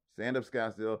know, stand-up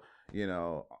Scottsdale, you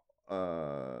know,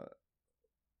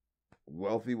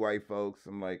 wealthy white folks.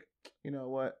 I'm like, you know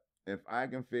what? If I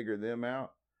can figure them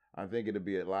out, I think it'll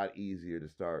be a lot easier to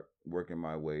start working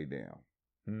my way down.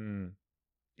 Mm.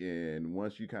 And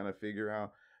once you kind of figure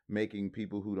out making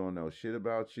people who don't know shit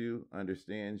about you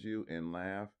understand you and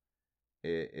laugh,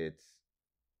 it's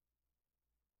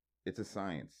a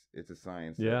science. It's a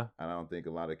science that Yeah. I don't think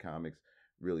a lot of comics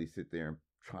really sit there and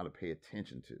try to pay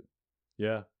attention to.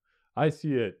 Yeah. I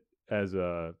see it as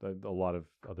a lot of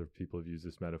other people have used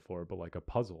this metaphor, but like a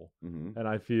puzzle. Mm-hmm. And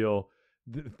I feel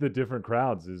the different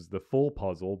crowds is the full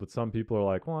puzzle, but some people are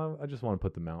like, well, I just want to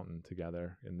put the mountain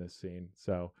together in this scene.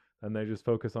 So, and they just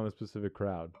focus on a specific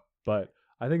crowd. But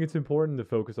I think it's important to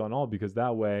focus on all, because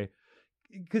that way,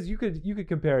 because you could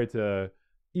compare it to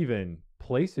even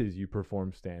places you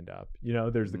perform stand up. You know,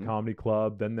 there's Mhm. the comedy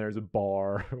club, then there's a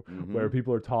bar where Mhm.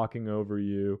 people are talking over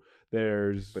you.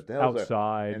 There's But those are,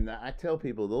 outside. and I tell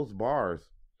people those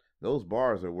bars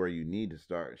are where you need to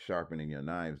start sharpening your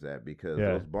knives at, because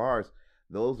Yeah. those bars,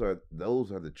 those are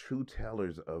the true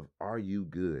tellers of, are you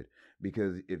good?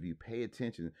 Because if you pay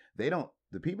attention,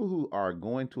 the people who are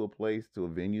going to a place, to a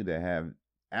venue, that have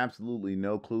absolutely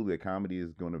no clue that comedy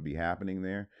is going to be happening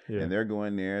there, Yeah. and they're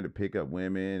going there to pick up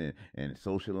women and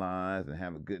socialize and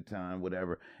have a good time,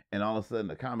 whatever, and all of a sudden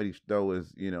the comedy show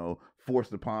is,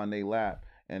 forced upon their lap,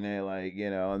 and they're like,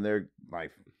 and they're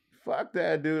like, fuck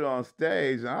that dude on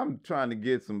stage, I'm trying to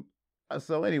get some.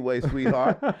 So anyway,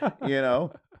 sweetheart,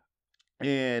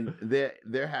 and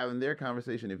they're having their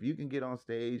conversation. If you can get on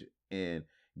stage and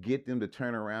get them to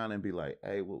turn around and be like,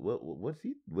 hey,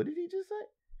 what did he just say?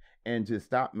 And just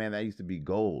stop, man. That used to be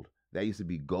gold. That used to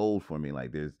be gold for me.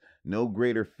 Like, there's no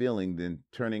greater feeling than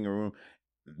turning a room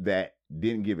that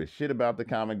didn't give a shit about the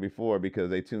comic before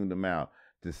because they tuned them out,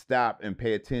 to stop and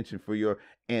pay attention for your,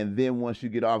 and then once you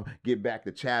get off, get back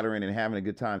to chattering and having a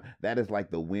good time. That is like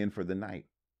the win for the night.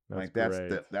 That's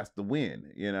great. That's the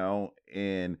win,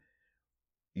 and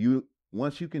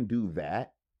once you can do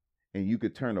that, and you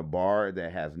could turn a bar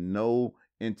that has no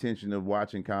intention of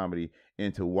watching comedy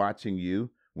into watching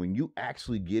you, when you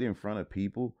actually get in front of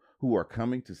people who are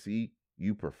coming to see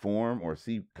you perform or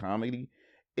see comedy,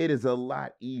 it is a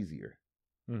lot easier.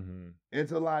 Mm-hmm.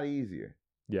 It's a lot easier.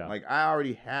 Yeah. Like, I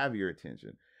already have your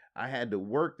attention. I had to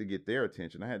work to get their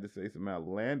attention. I had to say some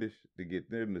outlandish to get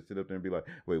them to sit up there and be like,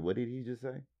 wait, what did he just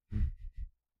say?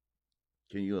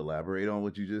 Can you elaborate on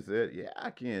what you just said? Yeah,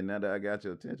 I can, now that I got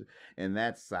your attention. And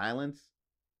that silence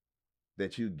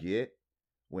that you get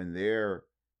when they're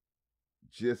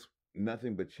just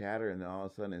nothing but chatter, and then all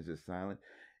of a sudden it's just silent,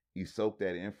 you soak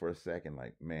that in for a second,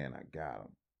 like, man, I got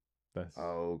him. That's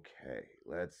okay,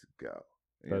 let's go.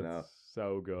 That's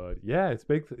so good. Yeah, it's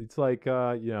big. It's like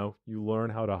you learn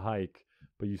how to hike,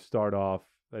 but you start off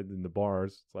in the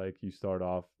bars. It's like you start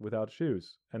off without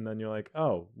shoes, and then you're like,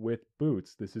 oh, with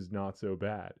boots, this is not so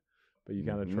bad. But you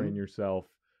kind of train yourself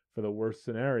for the worst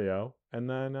scenario, and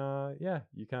then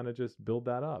you kind of just build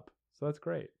that up. So that's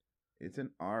great. It's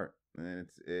an art, and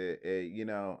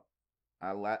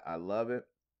I love it.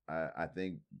 I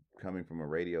think coming from a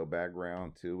radio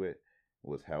background to it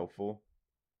was helpful.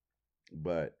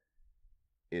 But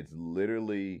it's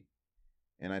literally,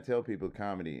 and I tell people,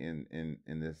 comedy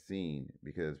in this scene,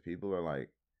 because people are like,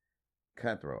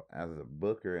 cutthroat. As a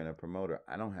booker and a promoter,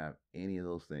 I don't have any of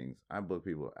those things. I book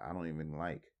people I don't even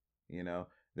like.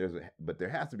 But there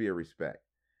has to be a respect.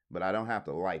 But I don't have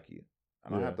to like you.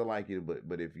 I don't have to like you.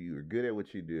 But if you're good at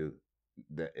what you do,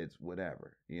 that it's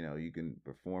whatever. You can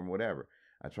perform whatever.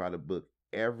 I try to book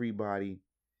everybody,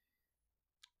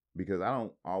 because I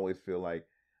don't always feel like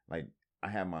I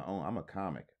have my own. I'm a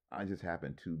comic. I just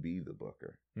happen to be the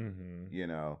booker. Mm-hmm.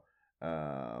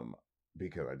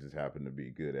 Because I just happen to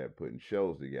be good at putting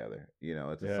shows together.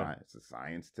 It's a science. It's a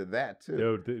science to that too.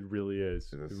 Dude, it really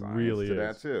is. It's a it science really to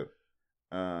is. that too.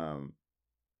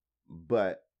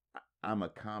 But I'm a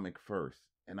comic first,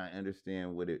 and I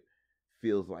understand what it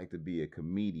feels like to be a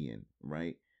comedian,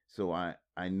 right? So I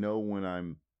know when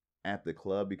I'm at the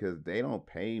club, because they don't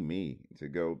pay me to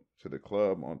go to the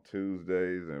club on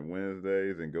Tuesdays and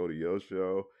Wednesdays and go to your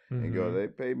show and go. They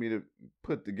pay me to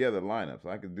put together lineups.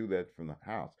 I can do that from the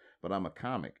house, but I'm a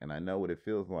comic, and I know what it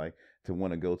feels like to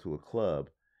want to go to a club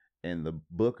and the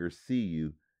booker see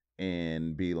you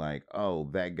and be like, oh,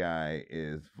 that guy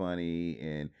is funny,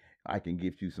 and I can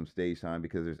give you some stage time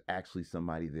because there's actually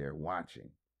somebody there watching.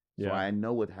 So I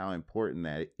know how important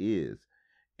that is,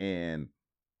 and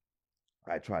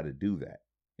I try to do that,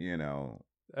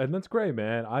 And that's great,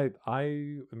 man. I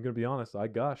am gonna be honest. I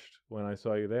gushed when I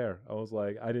saw you there. I was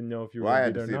like, I didn't know if you were Well, I gonna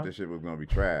had be to there see or if not. the shit was gonna be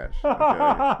trash.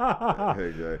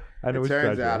 Okay. And it was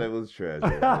turns treasure. out it was treasure.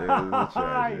 It was a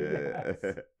treasure.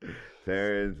 Yes.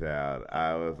 Turns out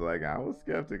I was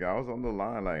skeptic. I was on the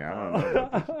line like I don't know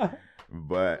about this shit.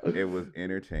 But it was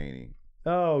entertaining.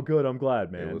 Oh, good. I'm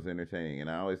glad, man. It was entertaining. And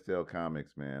I always tell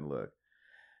comics, man, look,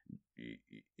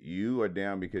 you are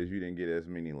down because you didn't get as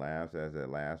many laughs as that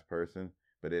last person,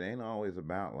 but it ain't always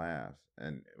about laughs.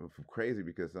 And crazy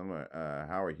because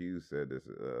Howard Hughes said this,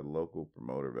 a local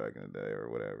promoter back in the day or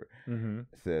whatever,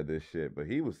 said this shit, but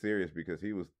he was serious because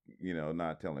he was,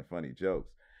 not telling funny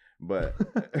jokes, but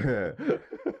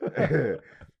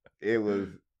it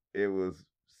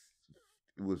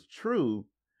was true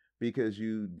because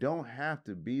you don't have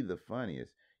to be the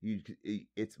funniest.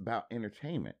 It's about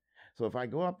entertainment. So if I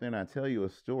go up there and I tell you a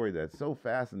story that's so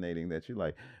fascinating that you're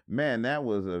like, man, that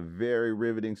was a very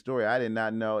riveting story. I did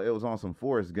not know it was on some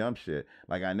Forrest Gump shit.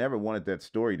 Like I never wanted that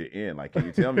story to end. Like, can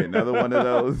you tell me another one of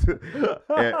those?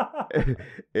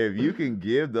 If you can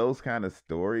give those kind of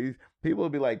stories, people will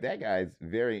be like, that guy's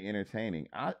very entertaining.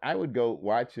 I would go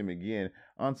watch him again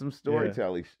on some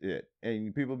storytelling shit.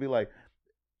 And people will be like,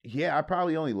 yeah, I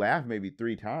probably only laughed maybe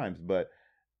 3 times, but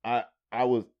I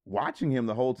was watching him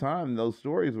the whole time. Those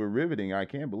stories were riveting. I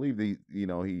can't believe he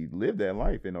lived that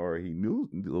life or he knew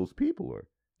those people. Or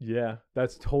yeah,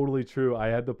 that's totally true. I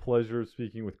had the pleasure of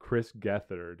speaking with Chris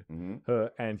Gethard,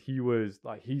 and he was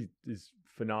like, he is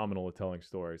phenomenal at telling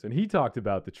stories. And he talked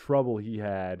about the trouble he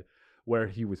had where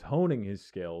he was honing his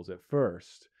skills at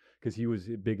first because he was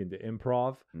big into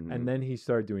improv, and then he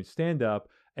started doing stand up.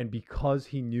 And because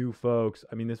he knew folks,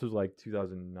 I mean, this was like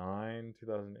 2009,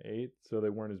 2008, so they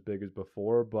weren't as big as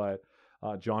before, but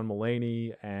John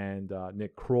Mulaney and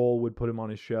Nick Kroll would put him on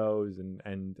his shows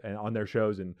and on their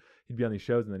shows, and he'd be on these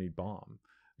shows and then he'd bomb.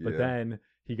 But then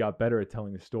he got better at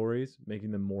telling the stories,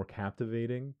 making them more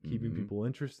captivating, keeping people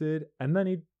interested, and then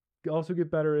he'd also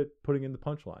get better at putting in the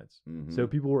punchlines. So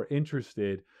people were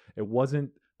interested. It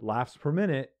wasn't laughs per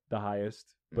minute, the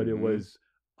highest, but it was,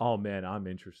 oh man, I'm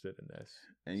interested in this.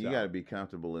 And you got to be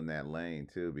comfortable in that lane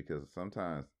too, because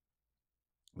sometimes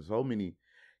there's so many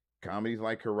comedies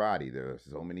like karate. There are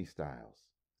so many styles,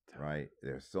 right?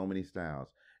 There's so many styles,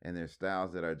 and there's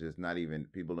styles that are just not even,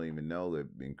 people don't even know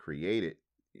they've been created,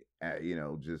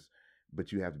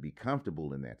 but you have to be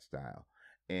comfortable in that style.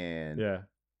 And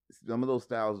some of those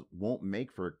styles won't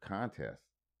make for a contest.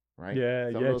 Right?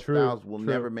 Some of those styles will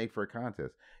never make for a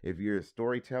contest. If you're a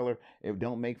storyteller, it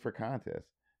don't make for contests.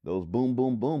 Those boom,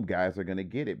 boom, boom guys are going to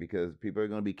get it because people are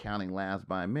going to be counting laughs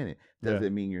by a minute.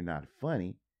 Doesn't mean you're not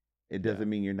funny. It doesn't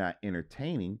mean you're not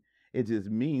entertaining. It just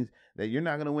means that you're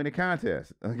not going to win a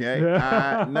contest. Okay?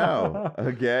 I know.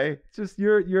 Okay? Just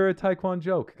you're a Taekwondo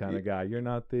joke kind of guy. You're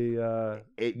not the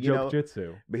joke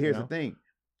jitsu. But here's the thing.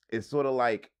 It's sort of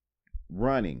like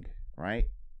running, right?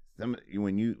 A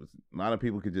lot of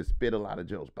people could just spit a lot of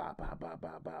jokes. Bah, bah, bah,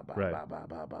 bah, bah, bah, bah, bah,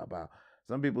 bah, bah, bah.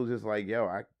 Some people just like, yo,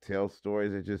 I tell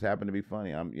stories that just happen to be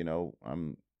funny.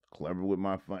 I'm clever with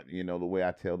my fun, the way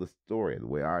I tell the story, the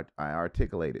way I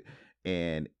articulate it.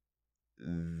 And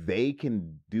they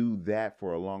can do that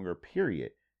for a longer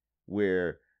period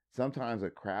where sometimes a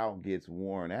crowd gets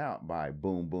worn out by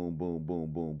boom, boom, boom,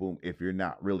 boom, boom, boom. If you're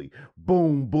not really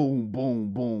boom, boom,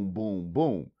 boom, boom, boom,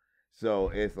 boom. So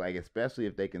it's like, especially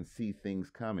if they can see things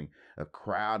coming, a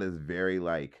crowd is very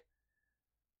like,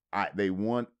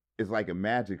 it's like a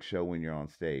magic show when you're on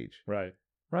stage. Right.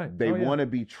 They want to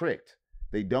be tricked.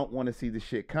 They don't want to see the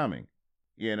shit coming.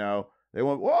 They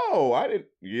want, whoa,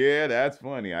 that's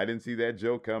funny. I didn't see that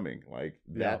joke coming. Like,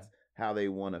 that's how they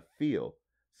want to feel.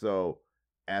 So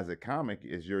as a comic,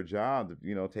 it's your job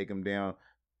to, take them down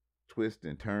twists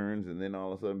and turns, and then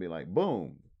all of a sudden be like,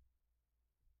 boom.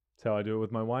 That's how I do it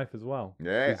with my wife as well.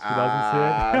 Yeah,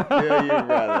 I feel you,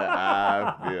 brother.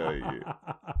 I feel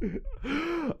you.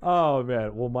 Oh,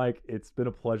 man. Well, Mike, it's been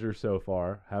a pleasure so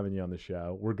far having you on the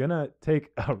show. We're going to take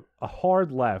a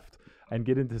hard left and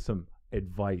get into some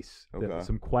advice,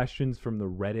 some questions from the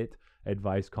Reddit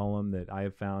advice column that I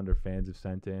have found or fans have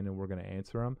sent in, and we're going to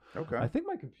answer them. Okay. I think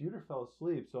my computer fell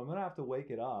asleep, so I'm going to have to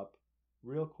wake it up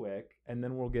real quick, and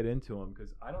then we'll get into them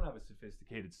because I don't have a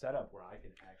sophisticated setup where I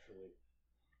can actually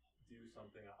do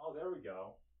something. Oh, there we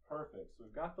go. Perfect. So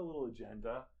we've got the little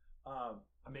agenda.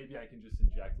 Maybe I can just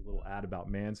inject a little ad about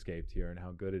Manscaped here and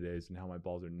how good it is and how my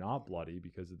balls are not bloody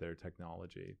because of their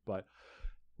technology. But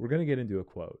we're going to get into a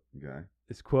quote. Okay.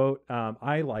 This quote,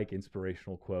 I like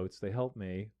inspirational quotes. They help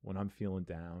me when I'm feeling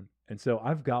down. And so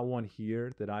I've got one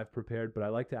here that I've prepared, but I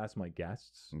like to ask my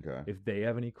guests if they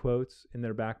have any quotes in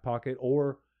their back pocket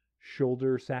or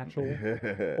shoulder satchel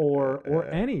or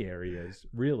any areas,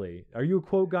 really. Are you a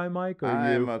quote guy, Mike? Or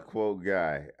I you... am a quote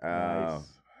guy. Nice.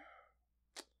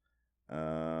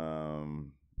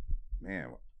 Man,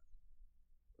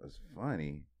 it's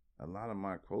funny. A lot of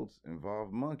my quotes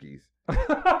involve monkeys. When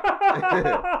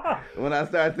I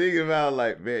start thinking about,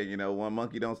 like, man, you know, one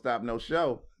monkey don't stop no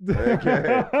show.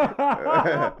 Okay.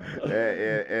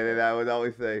 and then I would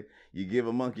always say, you give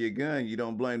a monkey a gun, you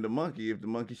don't blame the monkey if the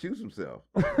monkey shoots himself.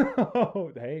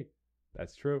 Oh, hey,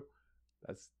 that's true.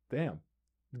 That's damn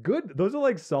good. Those are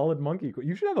like solid monkey.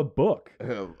 You should have a book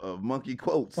Of monkey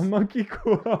quotes. A monkey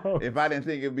quote. If I didn't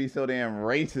think it'd be so damn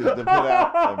racist to put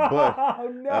out a book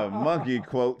of monkey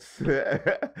quotes,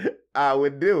 I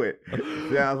would do it.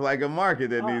 Sounds like a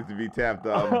market that needs to be tapped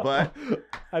on, but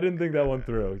I didn't think that one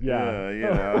through. Yeah, you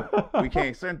know, we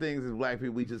can't. Certain things as black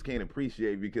people we just can't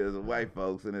appreciate because of white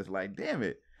folks, and it's like, damn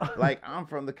it. Like, I'm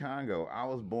from the Congo. I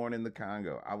was born in the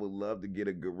Congo. I would love to get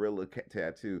a gorilla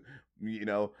tattoo, you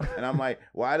know. And I'm like,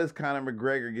 why does Conor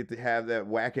McGregor get to have that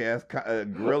whack ass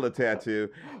gorilla tattoo?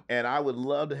 And I would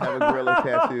love to have a gorilla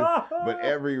tattoo, but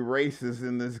every racist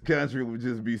in this country would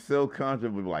just be so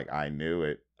comfortable. Like, I knew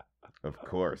it. Of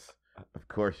course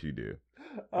you do.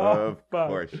 Of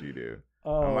course you do.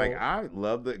 I'm like, I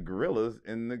love the gorillas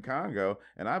in the Congo,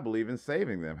 and I believe in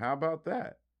saving them. How about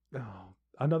that? Oh,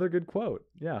 another good quote.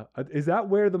 Yeah. Is that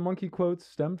where the monkey quotes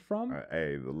stemmed from?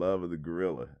 Hey, the love of the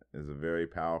gorilla is a very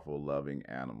powerful, loving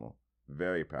animal.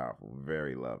 Very powerful,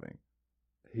 very loving.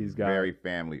 He's got very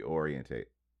family oriented.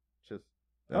 Just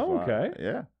okay.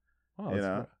 Yeah. Oh, you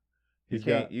know,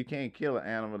 you can't kill an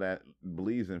animal that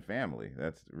believes in family.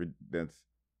 That's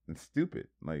stupid.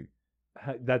 Like,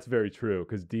 that's very true,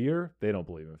 because deer, they don't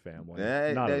believe in family.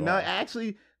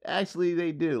 Actually,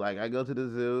 they do. Like, I go to the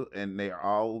zoo and they are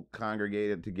all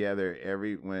congregated together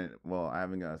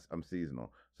I'm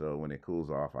seasonal. So when it cools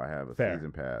off, I have a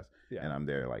season pass, and I'm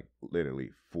there like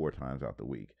literally 4 times out the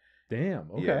week.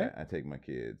 Damn. Okay. Yeah, I take my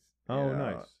kids. Oh,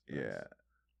 nice. Yeah.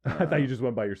 I thought you just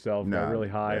went by yourself, got really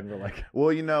high, and were like,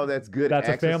 well, you know, that's good. That's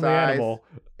exercise. A family animal.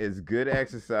 It's good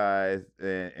exercise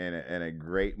and a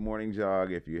great morning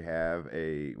jog. If you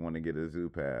want to get a zoo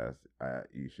pass,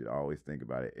 you should always think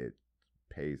about it. It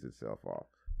pays itself off.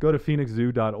 Go to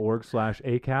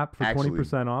phoenixzoo.org/ACAP for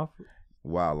 20% off.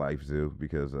 Wildlife Zoo,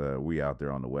 because we out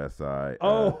there on the west side.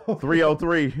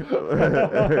 303.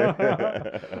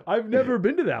 I've never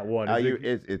been to that one.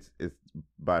 It's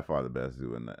by far the best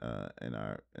zoo in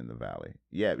the valley.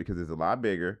 Yeah, because it's a lot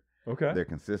bigger. Okay. They're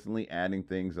consistently adding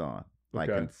things on.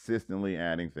 Consistently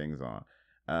adding things on.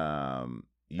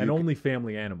 Only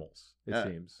family animals, it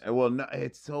seems. Well, no,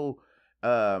 it's so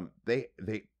they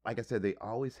like I said, they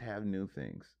always have new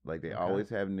things. Like, they always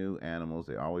have new animals.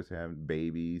 They always have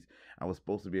babies. I was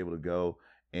supposed to be able to go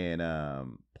and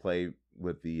play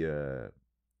with the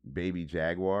baby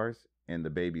jaguars and the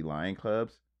baby lion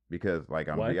clubs, because, like,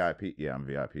 I'm VIP. Yeah, I'm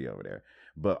VIP over there.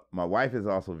 But my wife is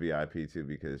also VIP too,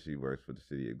 because she works for the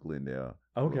city of Glendale.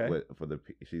 Okay.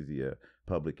 She's the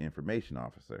public information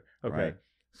officer. Okay. Right?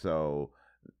 So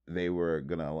they were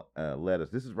gonna let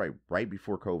us. This is right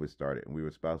before COVID started, and we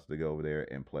were supposed to go over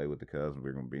there and play with the cousins.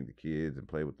 We were gonna bring the kids and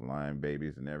play with the lion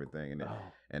babies and everything,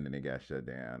 and then it got shut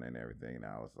down and everything. And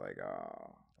I was like,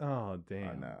 oh, damn.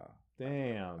 I know.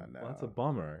 Damn. I know. Well, that's a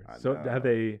bummer. I So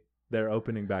know. they're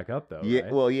opening back up though? Yeah.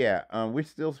 Right? Well, yeah. We're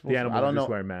still supposed. The animals I don't know.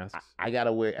 just wearing masks. I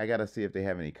gotta see if they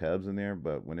have any cubs in there.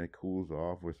 But when it cools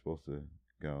off, we're supposed to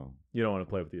go. You don't want to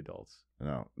play with the adults.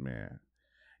 No, man.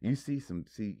 You see some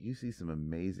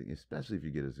amazing, especially if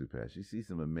you get a zoo pass. You see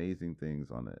some amazing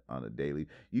things on a daily.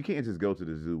 You can't just go to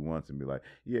the zoo once and be like,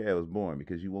 yeah, it was boring,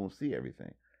 because you won't see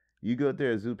everything. You go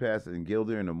there, a zoo pass, and go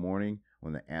there in the morning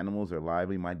when the animals are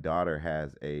lively. My daughter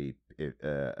has a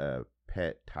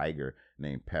pet tiger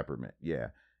named Peppermint. Yeah,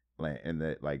 and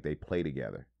they play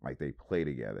together.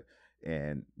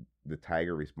 And the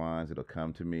tiger responds. It'll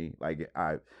come to me. Like,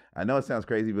 I know it sounds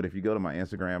crazy, but if you go to my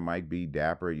Instagram, Mike B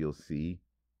Dapper, you'll see.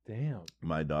 Damn.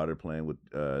 My daughter playing with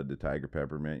the tiger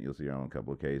Peppermint. You'll see her on a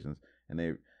couple occasions,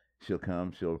 and she'll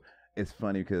come. It's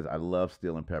funny because I love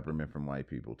stealing Peppermint from white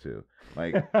people too.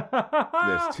 Like,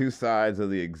 there's 2 sides of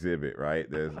the exhibit, right?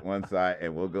 There's one side,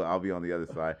 and I'll be on the other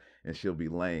side, and she'll be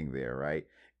laying there, right?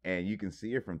 And you can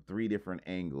see her from 3 different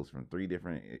angles, from 3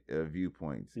 different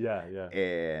viewpoints. Yeah, yeah.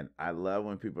 And I love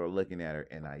when people are looking at her,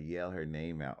 and I yell her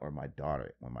name out, or my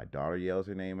daughter. When my daughter yells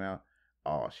her name out,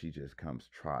 she just comes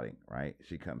trotting, right?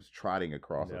 She comes trotting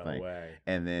across the thing. Way.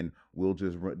 And then we'll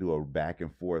just do a back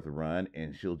and forth run,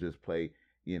 and she'll just play,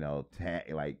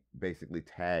 tag, like basically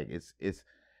tag. It's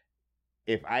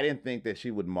if I didn't think that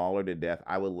she would maul her to death,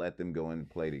 I would let them go and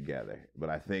play together. But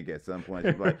I think at some point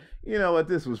she'd be like, you know what,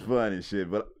 this was fun and shit,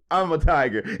 but I'm a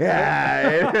tiger.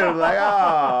 Yeah. And I'm like,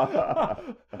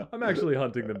 oh. I'm actually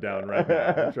hunting them down right now.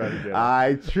 I'm trying to get them.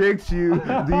 I tricked you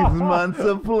these months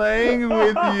of playing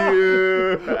with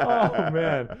you. Oh,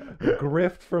 man.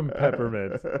 Grift from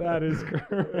Peppermint. That is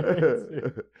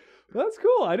crazy. That's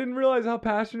cool. I didn't realize how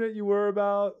passionate you were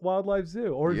about Wildlife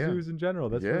Zoo or zoos in general.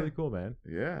 That's really cool, man.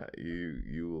 Yeah,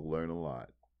 you will learn a lot.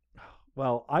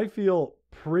 Well, I feel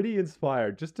pretty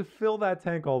inspired. Just to fill that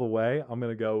tank all the way, I'm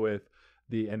going to go with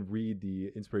and read the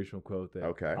inspirational quote that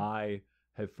I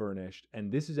have furnished.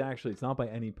 And this is actually, it's not by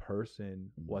any person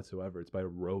whatsoever. It's by a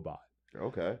robot.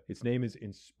 Okay. Its name is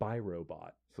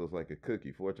InspiRobot. So it's like a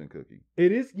cookie, fortune cookie.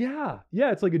 It is, yeah.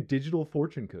 Yeah, it's like a digital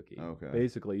fortune cookie. Okay.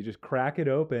 Basically, you just crack it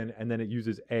open and then it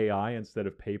uses AI instead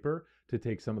of paper to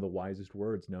take some of the wisest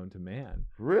words known to man.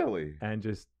 Really? And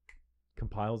just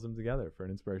compiles them together for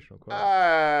an inspirational quote.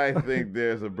 I think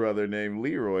there's a brother named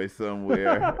Leroy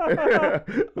somewhere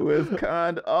who has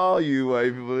conned all you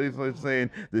white people. He's saying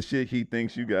the shit he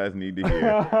thinks you guys need to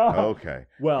hear. Okay.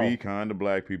 Well, be kind to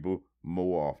black people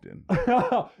more often.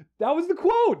 That was the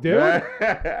quote, dude.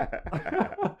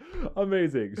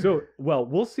 Amazing. So, well,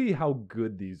 we'll see how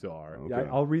good these are. Okay.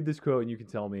 I'll read this quote and you can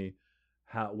tell me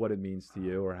what it means to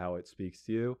you or how it speaks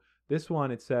to you. This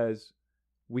one, it says,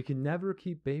 "We can never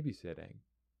keep babysitting,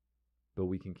 but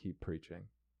we can keep preaching."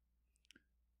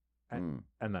 And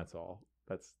that's all.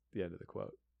 That's the end of the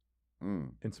quote.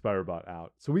 InspireBot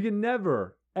out. So we can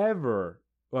never, ever,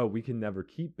 we can never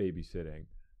keep babysitting,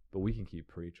 but we can keep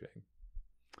preaching.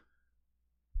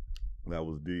 That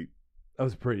was deep. That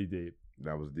was pretty deep.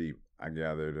 That was deep. I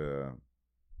gathered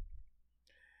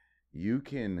you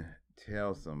can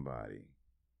tell somebody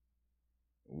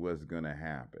what's going to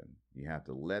happen. You have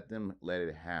to let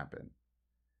it happen.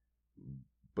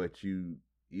 But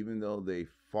even though they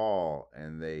fall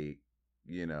and they,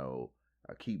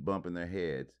 keep bumping their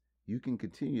heads, you can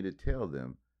continue to tell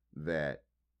them that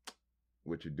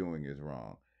what you're doing is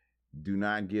wrong. Do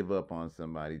not give up on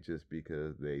somebody just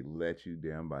because they let you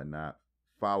down by not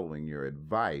following your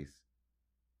advice.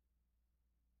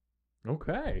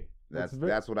 Okay.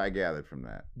 That's what I gathered from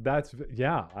that.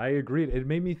 I agreed. It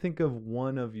made me think of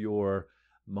one of your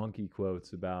monkey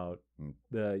quotes about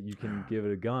you can give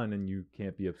it a gun and you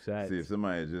can't be upset. See, if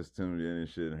somebody just tuned in and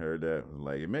shit and heard that,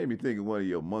 it made me think of one of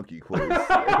your monkey quotes.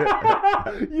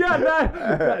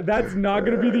 Yeah, that's not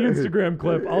going to be the Instagram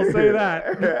clip. I'll say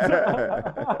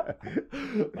that.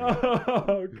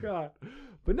 Oh, God.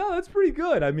 But no, that's pretty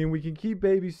good. I mean, we can keep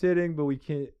babysitting, but we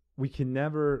can't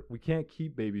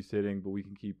keep babysitting, but we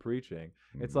can keep preaching.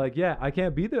 Mm-hmm. It's like, yeah, I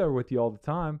can't be there with you all the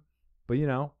time, but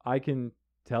I can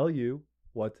tell you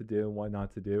what to do and what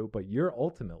not to do, but you're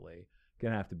ultimately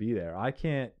going to have to be there. I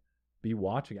can't be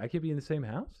watching. I can't be in the same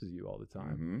house as you all the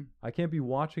time. Mm-hmm. I can't be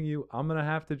watching you. I'm going to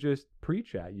have to just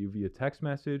preach at you via text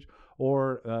message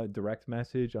or direct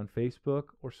message on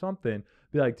Facebook or something.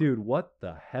 Be like, dude, what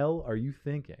the hell are you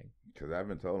thinking? Because I've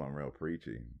been told I'm real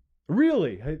preachy.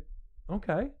 Really?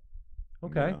 Okay.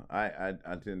 I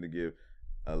tend to give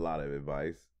a lot of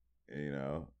advice,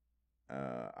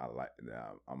 I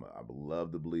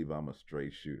love to believe I'm a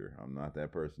straight shooter. I'm not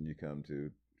that person you come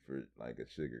to for like a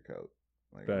sugarcoat.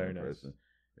 Like very nice. Person.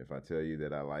 If I tell you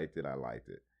that I liked it, I liked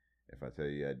it. If I tell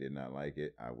you I did not like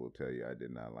it, I will tell you I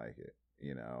did not like it.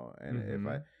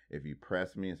 And if you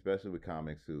press me, especially with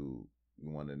comics who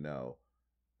want to know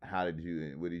what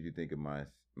did you think of my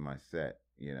set?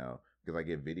 Because I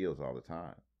get videos all the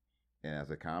time, and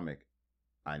as a comic,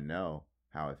 I know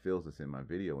how it feels to send my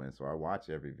video in, so I watch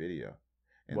every video.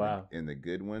 And wow. And the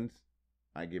good ones,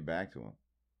 I get back to them.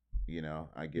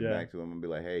 I get back to them and be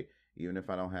like, hey, even if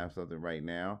I don't have something right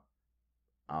now,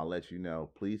 I'll let you know.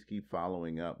 Please keep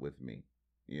following up with me,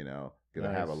 because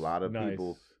I have a lot of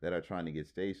people that are trying to get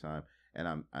stage time,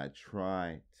 and I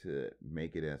try to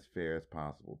make it as fair as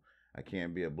possible. I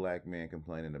can't be a black man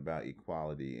complaining about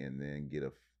equality and then get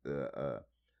a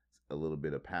little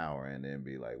bit of power and then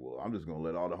be like, well, I'm just going to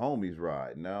let all the homies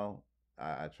ride. No,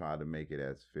 I try to make it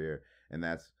as fair. And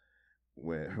that's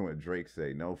when Drake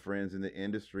say, no friends in the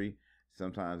industry.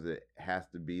 Sometimes it has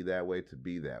to be that way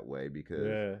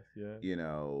because,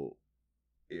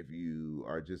 if you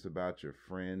are just about your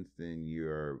friends, then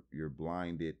you're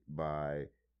blinded by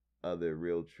other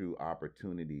real true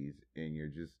opportunities, and you're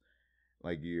just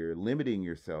like you're limiting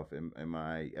yourself. I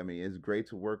mean, it's great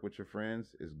to work with your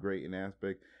friends. It's great in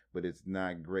aspect, but it's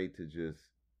not great to just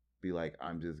be like,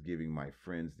 I'm just giving my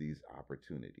friends these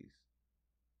opportunities.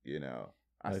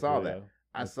 I saw that.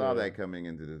 I saw that coming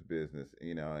into this business,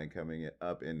 and coming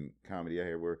up in comedy out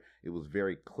here where it was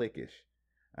very cliquish.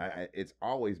 It's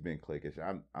always been cliquish.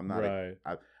 I'm not. Right.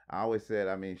 I always said.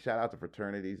 I mean, shout out to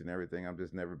fraternities and everything. I've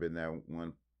just never been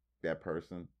that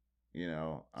person. You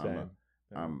know, Same.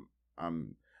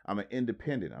 I'm an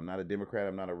independent. I'm not a Democrat.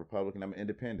 I'm not a Republican. I'm an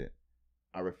independent.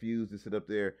 I refuse to sit up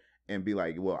there and be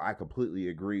like, well, I completely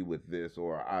agree with this,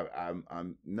 or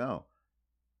I'm no.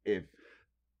 If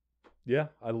Yeah,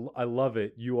 I love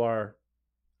it. You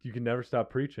can never stop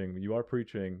preaching. You are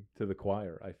preaching to the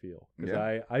choir, I feel.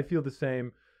 Because I feel the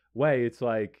same way. It's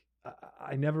like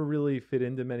I never really fit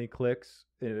into many cliques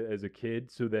as a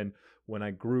kid. So then when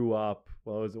I grew up,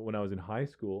 when I was in high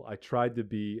school, I tried to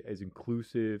be as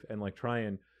inclusive and like try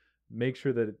and make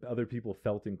sure that other people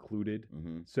felt included.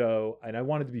 mm-hmm. So, and I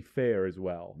wanted to be fair as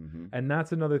well. Mm-hmm. And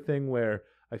that's another thing where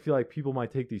I feel like people might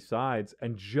take these sides,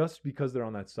 and just because they're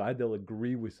on that side, they'll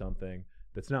agree with something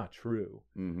that's not true.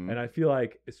 Mm-hmm. And I feel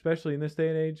like, especially in this day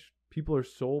and age, people are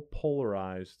so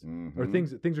polarized, mm-hmm. or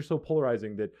things are so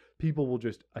polarizing that people will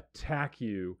just attack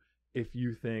you if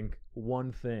you think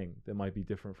one thing that might be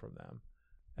different from them.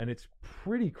 And it's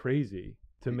pretty crazy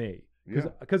to me.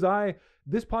 Because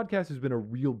this podcast has been a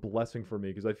real blessing for me,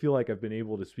 because I feel like I've been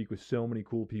able to speak with so many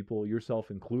cool people,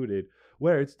 yourself included,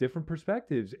 where it's different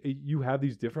perspectives. You have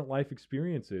these different life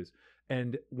experiences.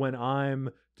 And when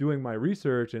I'm doing my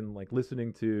research and like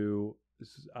listening to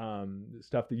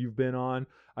stuff that you've been on,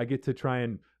 I get to try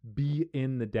and be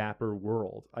in the Dapper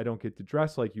world. I don't get to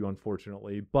dress like you,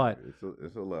 unfortunately, but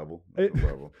it's a level. It's a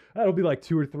level. That'll be like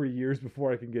 2 or 3 years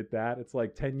before I can get that. It's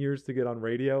like 10 years to get on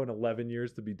radio and 11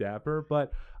 years to be Dapper,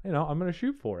 but you know, I'm going to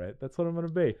shoot for it. That's what I'm going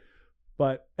to be.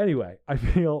 But anyway, I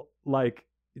feel like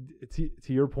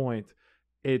to your point,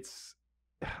 it's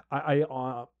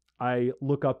I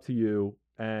look up to you,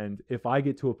 and if I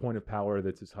get to a point of power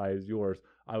that's as high as yours,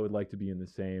 I would like to be in the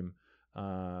same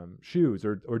shoes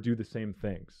or do the same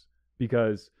things,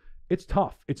 because it's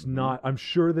tough. It's not. I'm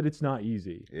sure that it's not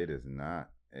easy. It is not,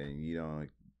 and you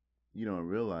don't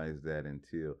realize that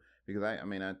until, because I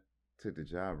took the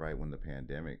job right when the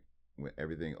pandemic, when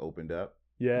everything opened up.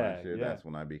 Yeah, That's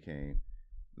when I became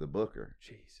the booker.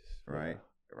 Jesus. Right,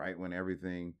 right when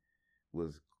everything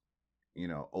was,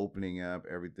 opening up.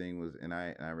 Everything was, and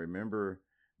I remember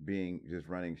just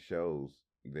running shows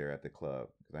there at the club,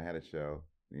 because I had a show,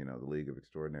 the League of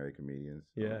Extraordinary Comedians.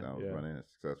 I was running a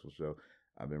successful show.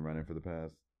 I've been running for the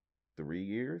past 3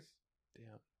 years.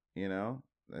 Damn.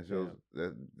 That shows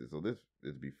that. So this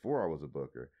is before I was a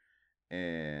booker,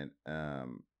 and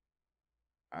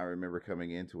I remember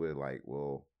coming into it like,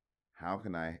 well, how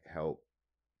can I help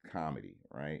comedy,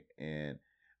 right? And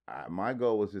my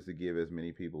goal was just to give as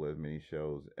many people as many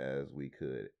shows as we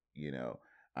could.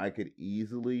 I could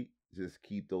easily just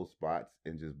keep those spots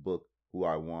and just book who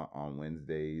I want on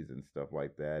Wednesdays and stuff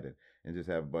like that, and just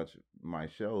have a bunch of my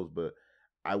shows, but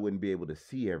I wouldn't be able to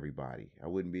see everybody.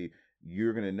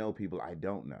 You're going to know people I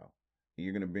don't know.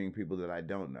 You're going to bring people that I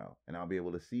don't know, and I'll be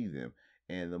able to see them.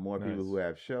 And the more people who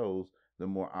have shows, the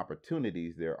more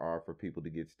opportunities there are for people to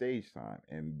get stage time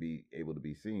and be able to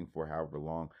be seen for however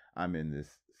long I'm in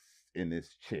this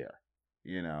chair,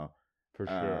 For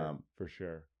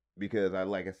sure. Because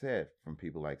like I said, from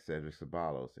people like Cedric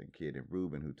Sabalos and Kid and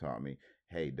Rueben, who taught me,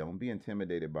 hey, don't be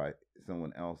intimidated by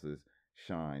someone else's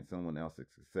shine, someone else's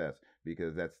success,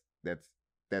 because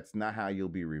that's not how you'll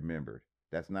be remembered.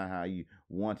 That's not how you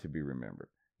want to be remembered.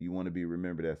 You want to be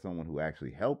remembered as someone who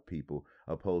actually helped people,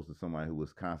 opposed to someone who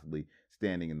was constantly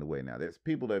standing in the way. Now, there's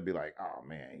people that be like, oh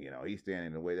man, he's standing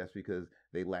in the way. That's because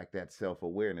they lack that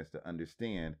self-awareness to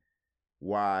understand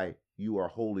why you are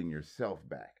holding yourself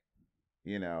back.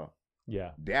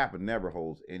 Dapper never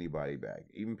holds anybody back.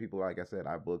 Even people, like I said,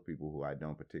 I book people who I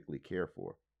don't particularly care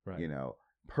for. Right.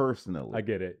 Personally. I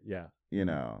get it. Yeah. You're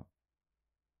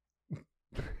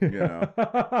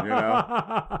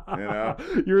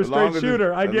a straight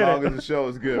shooter. I get it. As long as the show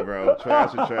is good, bro.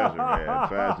 Trash or treasure, man.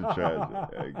 Trash or treasure.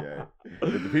 Okay.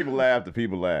 If the people laugh, the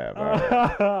people laugh. All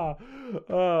right.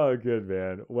 Oh, good,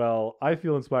 man. Well, I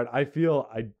feel inspired. I feel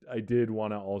I did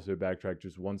want to also backtrack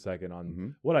just 1 second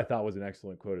on what I thought was an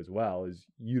excellent quote as well, is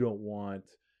you don't want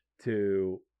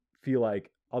to feel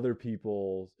like other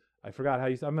people's, I forgot how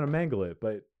you said, I'm going to mangle it,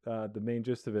 but the main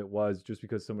gist of it was, just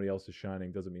because somebody else is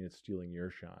shining doesn't mean it's stealing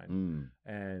your shine.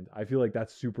 And I feel like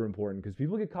that's super important, because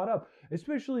people get caught up,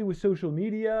 especially with social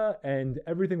media and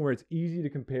everything, where it's easy to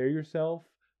compare yourself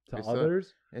to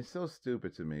others. It's so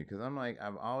stupid to me, because I'm like,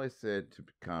 I've always said to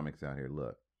comics out here,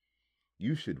 look,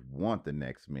 you should want the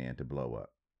next man to blow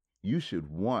up. You should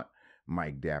want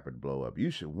Mike Dapper to blow up. You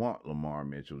should want Lamar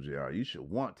Mitchell Jr. You should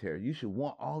want Terry. You should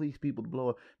want all these people to blow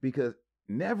up, because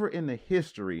never in the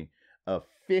history of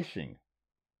fishing,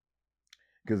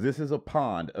 because this is a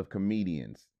pond of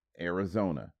comedians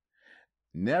Arizona.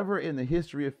 Never in the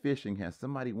history of fishing has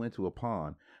somebody went to a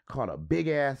pond, caught a big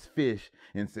ass fish,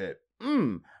 and said,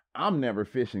 I'm never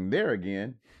fishing there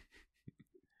again.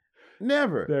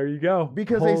 Never. There you go.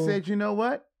 Because they said, you know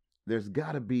what? There's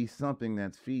got to be something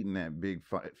that's feeding that big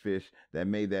fish that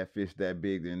made that fish that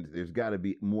big. And there's got to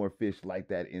be more fish like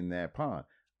that in that pond.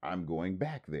 I'm going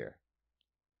back there.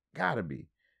 Gotta be.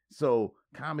 So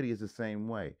comedy is the same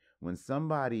way. When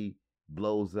somebody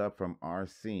blows up from our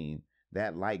scene,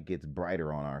 that light gets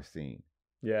brighter on our scene.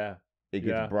 Yeah. It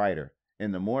gets brighter.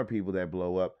 And the more people that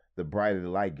blow up, the brighter the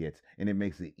light gets. And it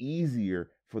makes it easier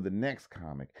for the next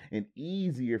comic and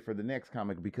easier for the next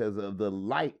comic because of the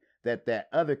light that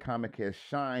other comic has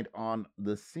shined on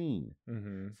the scene.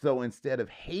 Mm-hmm. So instead of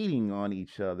hating on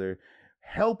each other,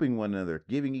 helping one another,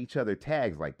 giving each other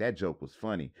tags, like that joke was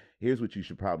funny. Here's what you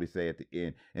should probably say at the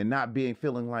end, and not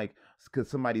feeling like because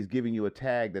somebody's giving you a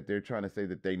tag that they're trying to say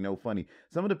that they know funny.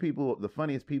 Some of the people, the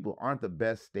funniest people, aren't the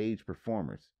best stage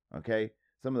performers. Okay,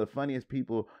 some of the funniest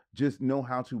people just know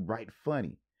how to write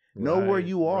funny. Know where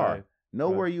you are. Right.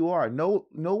 Know where you are. Know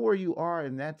where you are,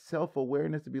 and that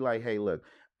self-awareness to be like, hey, look,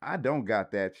 I don't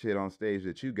got that shit on stage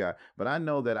that you got, but I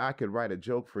know that I could write a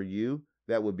joke for you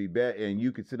that would be better, and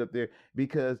you could sit up there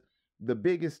because the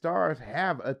biggest stars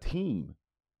have a team.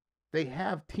 They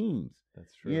have teams.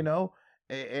 That's true. You know,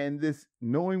 and this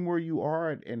knowing where you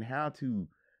are and how to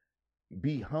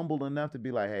be humble enough to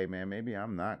be like, hey, man, maybe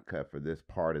I'm not cut for this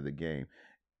part of the game.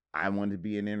 I wanted to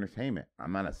be in entertainment.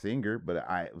 I'm not a singer, but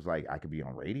I was like, I could be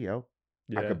on radio.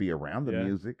 Yeah. I could be around the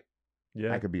music.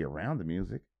 Yeah. I could be around the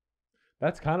music.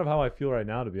 That's kind of how I feel right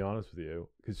now, to be honest with you.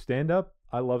 Because stand-up,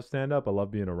 I love stand-up. I love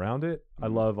being around it. I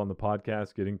love on the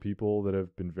podcast getting people that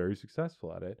have been very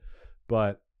successful at it.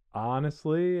 But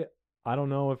honestly, I don't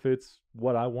know if it's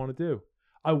what I want to do.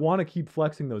 I want to keep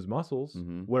flexing those muscles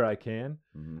where I can.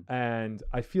 And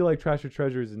I feel like Trash or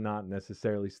Treasure is not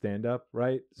necessarily stand-up,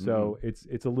 right? So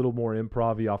it's a little more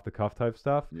improv-y, off-the-cuff type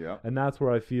stuff. Yeah. And that's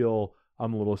where I feel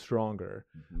I'm a little stronger.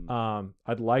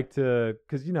 I'd like to,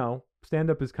 because, you know,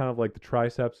 stand-up is kind of like the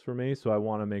triceps for me, so I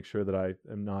want to make sure that I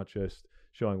am not just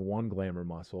showing one glamour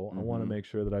muscle. I want to make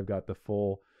sure that I've got the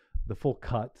full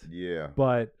cut. Yeah.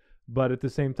 But at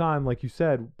the same time, like you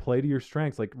said, play to your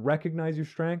strengths. Like recognize your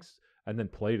strengths and then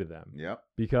play to them. Yep.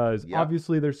 Because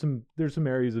obviously there's some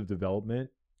areas of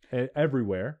development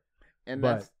everywhere. And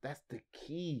that's the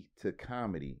key to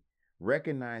comedy.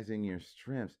 Recognizing your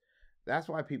strengths. That's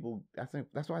why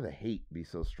that's why the hate be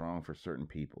so strong for certain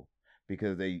people.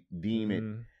 Because they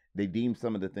deem they deem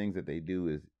some of the things that they do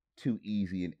as too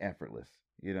easy and effortless.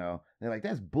 You know, they're like,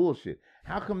 that's bullshit.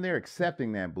 How come they're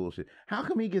accepting that bullshit? How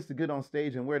come he gets to get on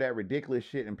stage and wear that ridiculous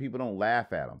shit and people don't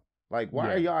laugh at him? Like,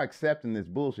 why are y'all accepting this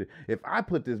bullshit? If I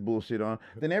put this bullshit on,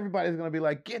 then everybody's going to be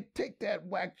like, take that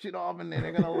whack shit off, and then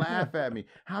they're going to laugh at me.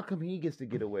 How come he gets to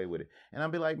get away with it? And I'll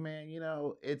be like, man, you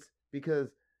know, it's because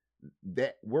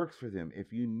that works for them.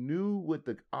 If you knew what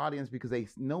the audience, because they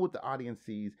know what the audience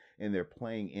sees and they're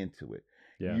playing into it.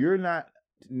 Yeah. You're not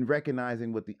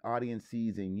recognizing what the audience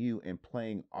sees in you and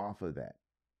playing off of that.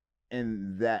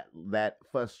 And that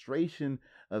frustration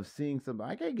of seeing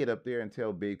somebody, I can't get up there and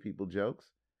tell big people jokes.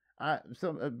 A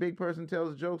big person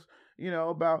tells jokes, you know,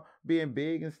 about being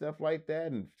big and stuff like that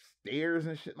and stairs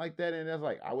and shit like that. And it's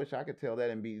like, I wish I could tell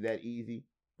that and be that easy.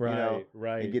 Right, you know,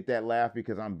 right. And get that laugh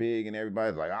because I'm big and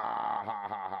everybody's like, ha, ha, ha,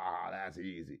 ha, that's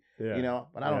easy. Yeah. You know,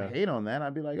 but I don't hate on that.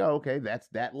 I'd be like, oh, okay, that's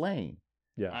that lane.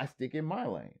 Yeah. I stick in my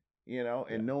lane, you know,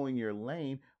 and knowing your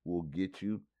lane will get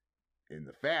you in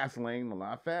the fast lane a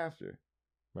lot faster.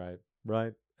 Right,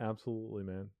 right. Absolutely,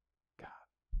 man. God.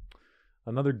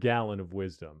 Another gallon of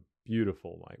wisdom.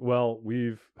 Beautiful, Mike. Well,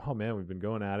 we've been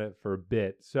going at it for a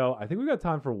bit. So I think we've got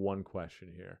time for one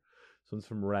question here. So it's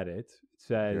from Reddit. It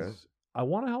says, I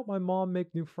want to help my mom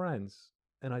make new friends,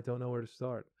 and I don't know where to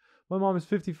start. My mom is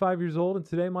 55 years old, and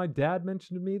today my dad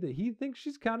mentioned to me that he thinks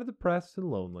she's kind of depressed and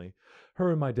lonely.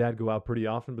 Her and my dad go out pretty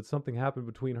often, but something happened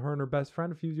between her and her best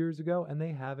friend a few years ago, and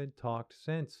they haven't talked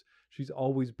since. She's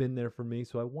always been there for me,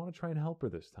 so I want to try and help her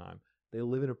this time. They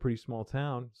live in a pretty small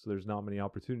town, so there's not many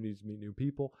opportunities to meet new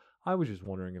people. I was just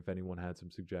wondering if anyone had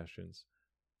some suggestions.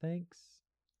 Thanks.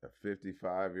 A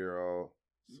 55-year-old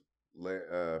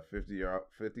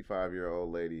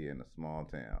 55-year-old lady in a small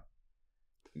town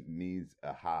needs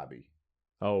a hobby.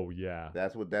 Oh yeah.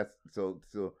 So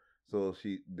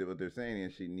she, what they're saying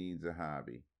is she needs a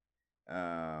hobby.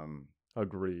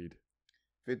 Agreed.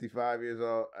 55 years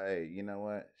old. Hey, you know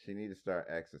what? She needs to start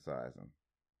exercising.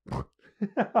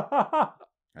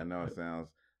 I know it sounds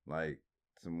like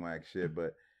some whack shit,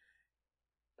 but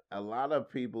a lot of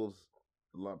people's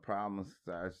a lot of problems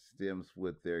stems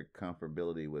with their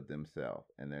comfortability with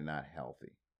themselves, and they're not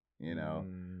healthy. You know,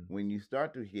 when you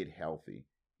start to get healthy,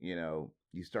 you know,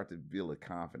 you start to feel a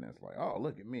confidence, like, oh,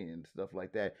 look at me and stuff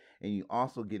like that, and you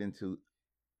also get into,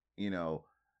 you know,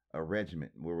 a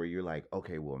regiment where you're like,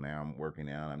 okay, well, now I'm working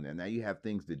out, now you have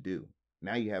things to do.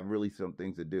 Now you have really some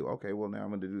things to do. Okay, well, now I'm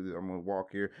going to do this. I'm going to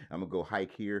walk here. I'm going to go hike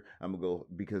here. I'm going to go,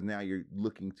 because now you're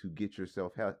looking to get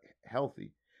yourself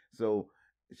healthy. So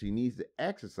she needs to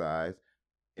exercise.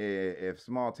 If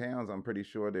small towns, I'm pretty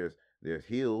sure there's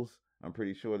hills. I'm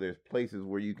pretty sure there's places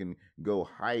where you can go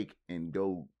hike and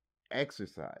go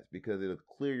exercise, because it'll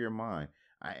clear your mind.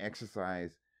 I exercise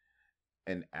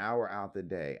an hour out the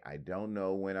day. I don't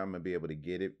know when I'm going to be able to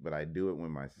get it, but I do it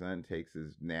when my son takes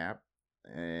his nap.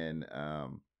 And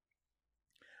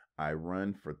I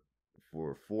run for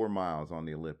 4 miles on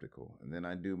the elliptical, and then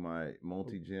I do my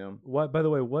multi-gym. What, by the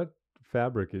way, what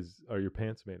fabric are your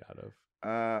pants made out of?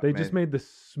 They just man, made the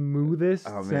smoothest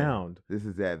sound. This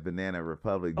is that Banana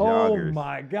Republic joggers. Oh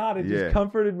my God, it just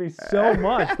comforted me so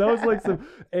much. That was like some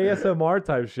ASMR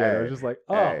type shit. I was just like,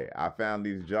 oh. Hey, I found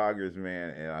these joggers,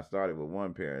 man, and I started with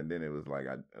one pair, and then it was like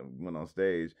I went on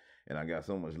stage, and I got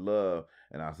so much love,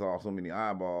 and I saw so many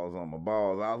eyeballs on my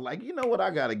balls. I was like, you know what? I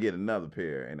got to get another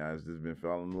pair, and I've just been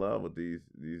falling in love with these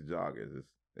joggers.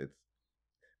 It's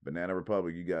Banana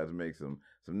Republic. You guys make some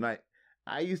nice.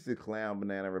 I used to clown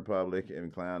Banana Republic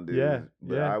and clown dudes,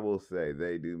 but I will say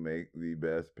they do make the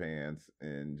best pants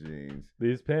and jeans.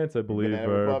 These pants, I believe,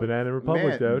 are Banana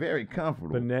Republic, dude. Very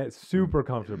comfortable. Super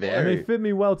comfortable. And they fit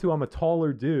me well, too. I'm a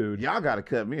taller dude. Y'all got to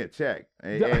cut me a check.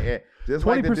 Just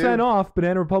 20% off,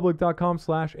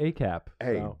 bananarepublic.com/ACAP.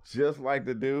 Hey, so. Just like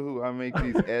the dude who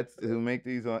who make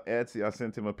these on Etsy, I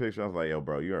sent him a picture. I was like, yo,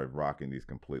 bro, you are rocking these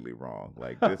completely wrong.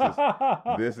 Like,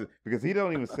 this is, because he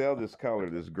don't even sell this color,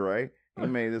 this gray. He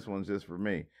made this one just for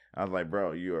me. I was like,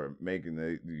 bro, you're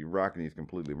rocking these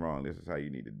completely wrong. This is how you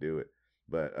need to do it.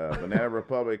 But Banana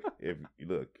Republic, if you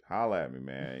look, holla at me,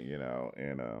 man, you know,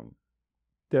 and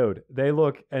dude, they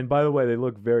look, and by the way, they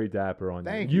look very dapper on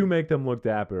you. Thank you. You make them look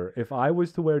dapper. If I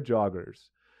was to wear joggers,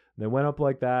 they went up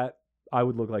like that, I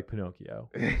would look like Pinocchio.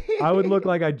 I would look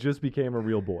like I just became a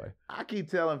real boy. I keep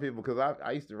telling people, because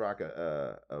I used to rock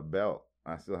a belt.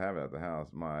 I still have it at the house.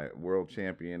 My world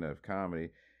champion of comedy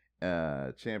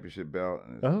championship belt.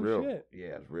 And it's real, shit.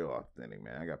 Yeah, it's real authentic,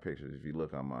 man. I got pictures. If you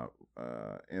look on my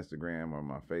Instagram or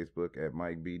my Facebook at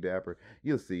Mike B. Dapper,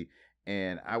 you'll see.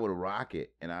 And I would rock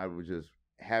it, and I would just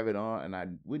have it on, and I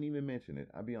wouldn't even mention it.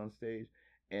 I'd be on stage,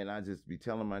 and I'd just be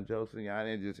telling my jokes, and I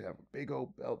didn't just have a big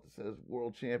old belt that says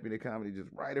world champion of comedy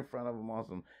just right in front of them,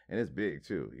 awesome. And it's big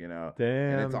too, you know.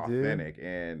 Damn, and it's authentic. Dude.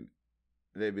 And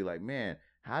they'd be like, man,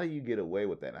 how do you get away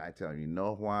with that? And I tell them, you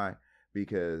know why?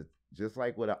 Because just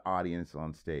like with an audience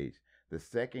on stage, the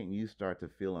second you start to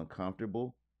feel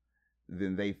uncomfortable,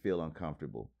 then they feel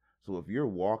uncomfortable. So if you're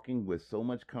walking with so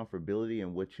much comfortability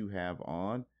in what you have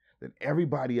on, then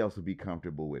everybody else will be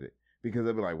comfortable with it. Because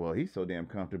they'll be like, well, he's so damn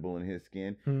comfortable in his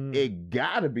skin. It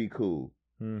gotta be cool.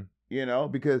 You know,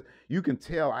 because you can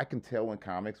tell, I can tell when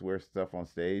comics wear stuff on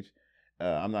stage.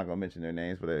 I'm not gonna mention their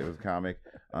names, but it was a comic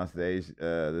on stage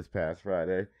this past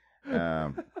Friday.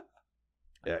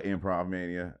 Improv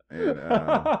Mania, and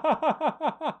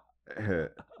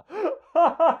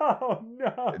oh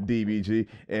no, DBG,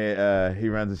 and he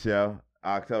runs a show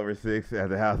October 6th at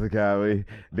the House of Comedy.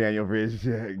 Daniel Bridge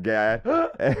guy,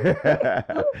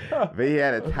 but he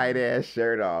had a tight ass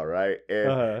shirt on, right?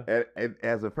 And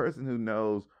as a person who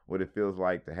knows what it feels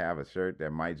like to have a shirt that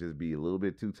might just be a little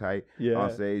bit too tight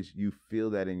on stage, you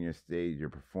feel that in your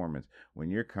performance.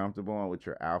 When you're comfortable with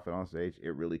your outfit on stage,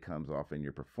 it really comes off in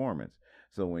your performance.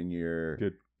 So when you're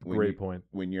great point.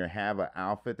 When you have an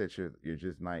outfit that you're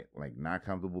just not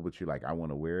comfortable, but you're like, I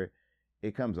want to wear it,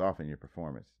 it comes off in your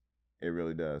performance. It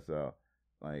really does. So,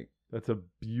 like, that's a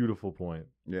beautiful point.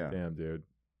 Yeah. Damn, dude.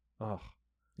 Oh,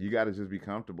 you got to just be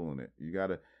comfortable in it. You got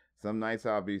to. Some nights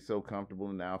I'll be so comfortable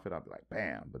in the outfit, I'll be like,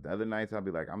 bam. But the other nights I'll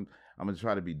be like, I'm gonna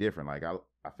try to be different. Like I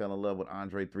fell in love with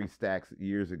Andre 3 Stacks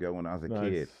years ago when I was a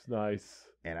kid. Nice.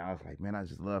 And I was like, man, I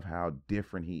just love how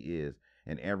different he is.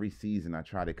 And every season I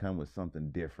try to come with something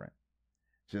different.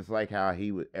 Just like how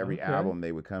he would, every album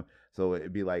they would come. So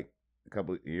it'd be like a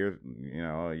couple of years,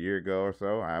 a year ago or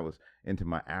so, I was into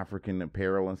my African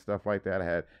apparel and stuff like that. I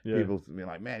had people be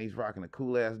like, man, he's rocking a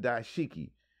cool ass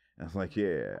dashiki. I was like,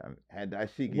 yeah, I had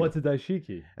dashiki. What's a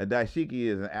dashiki? A dashiki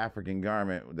is an African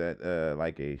garment that,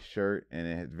 like a shirt, and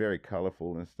it's very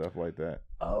colorful and stuff like that.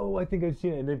 Oh, I think I've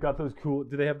seen it. And they've got those cool.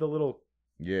 Do they have the little?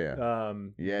 Yeah.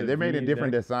 They're made in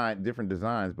different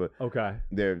designs, but okay,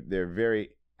 they're very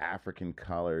African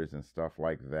colors and stuff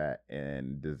like that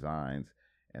and designs.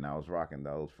 And I was rocking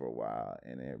those for a while,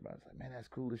 and everybody's like, "Man, that's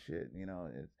cool as shit," you know.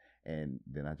 And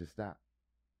then I just stopped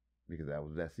because that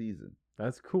was that season.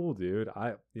 That's cool, dude.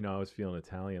 I was feeling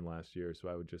Italian last year, so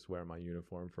I would just wear my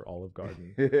uniform for Olive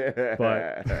Garden.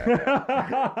 But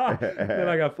then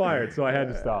I got fired, so I had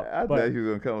to stop. I thought you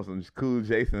were gonna come with some cool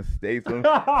Jason Statham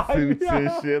suits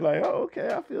and shit. Like, oh,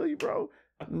 okay, I feel you, bro.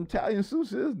 Italian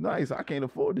suits is nice. I can't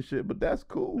afford the shit, but that's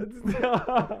cool.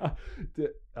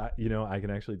 I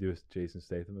can actually do a Jason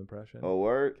Statham impression. Oh,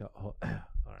 word. All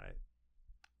right.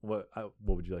 What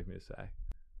would you like me to say?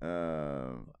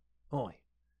 Oi,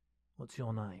 what's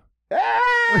your name?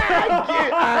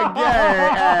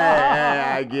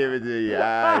 I give it to you.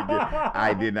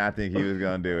 I did not think he was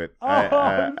gonna do it.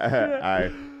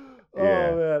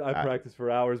 Oh man, I practiced for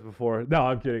hours before. No,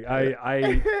 I'm kidding.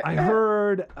 I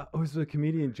heard it was a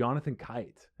comedian, Jonathan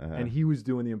Kite, and he was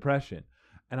doing the impression,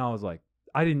 and I was like,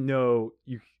 I didn't know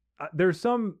you. There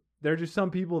are just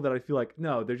some people that I feel like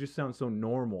no, they just sound so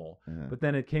normal. But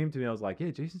then it came to me, I was like,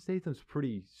 yeah, Jason Statham's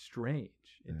pretty strange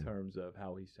in terms of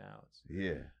how he sounds.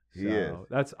 Yeah, he is.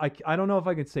 That's I don't know if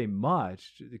I can say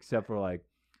much except for like,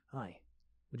 hi,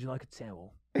 would you like a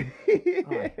towel?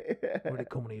 Hi, we're the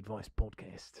Comedy Advice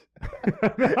Podcast.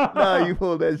 No, you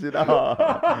pulled that shit off.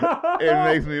 It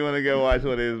makes me want to go watch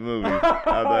one of his movies.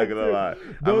 I'm not gonna lie.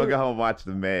 I'm gonna go home and watch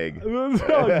The Meg.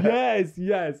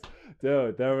 Yes.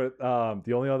 Dude,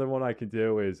 the only other one I can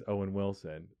do is Owen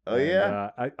Wilson. Oh,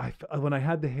 yeah? I when I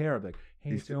had the hair, I'm like,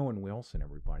 hey, it's Owen Wilson,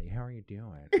 everybody. How are you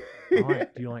doing? Do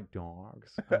you like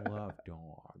dogs? I love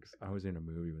dogs. I was in a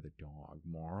movie with a dog.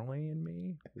 Marley and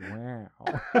me? Wow.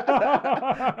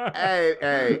 Hey.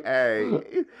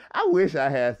 I wish I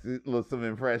had some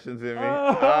impressions in me.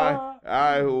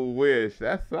 I wish.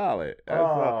 That's solid.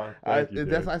 That's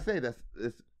that's what I say.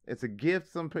 It's a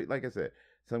gift. Like I said,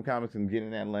 some comics can get in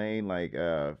that lane, like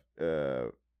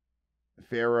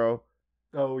Pharaoh.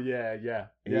 Oh yeah.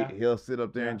 He'll sit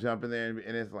up there and jump in there,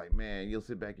 and it's like, man, you'll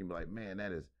sit back and be like, man,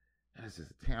 that is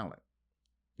just a talent,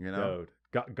 you know.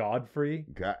 Dude, Godfrey.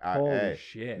 Holy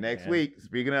shit! Next week,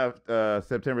 speaking of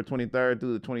September 23rd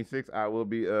through the 26th, I will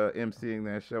be emceeing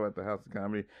that show at the House of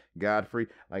Comedy. Godfrey.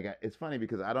 It's funny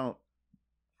because I don't.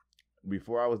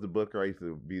 Before I was the booker, I used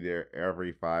to be there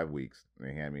every 5 weeks.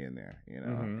 They had me in there, you know,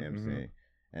 emceeing.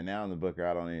 And now I'm the booker.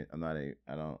 I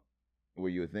don't.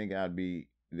 Where you would think I'd be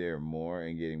there more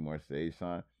and getting more stage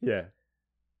time. Yeah.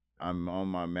 I'm on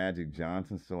my Magic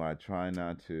Johnson, so I try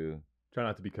not to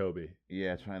be Kobe.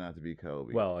 Yeah, try not to be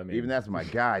Kobe. Well, I mean, even that's my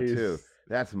guy too.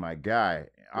 That's my guy.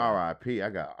 R.I.P.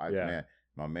 Man,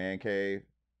 my man cave.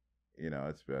 You know,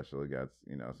 it's special. It got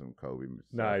some Kobe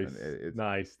stuff.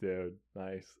 Nice, dude.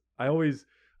 Nice. I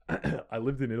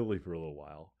lived in Italy for a little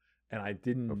while. And I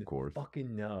didn't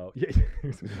fucking know. Yeah,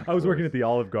 I was working at the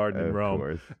Olive Garden in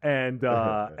Rome, and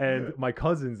my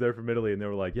cousins, they're from Italy, and they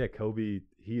were like, "Yeah, Kobe,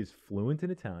 he is fluent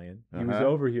in Italian. He was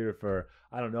over here for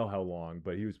I don't know how long,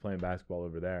 but he was playing basketball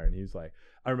over there." And he was like,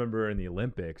 I remember in the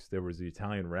Olympics there was the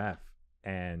Italian ref,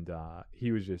 and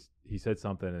he said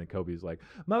something, and Kobe was like,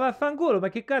 "Ma vaffanculo, ma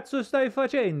che cazzo stai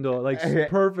facendo?" Like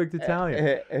perfect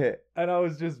Italian, and I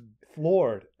was just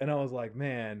floored, and I was like,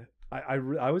 man.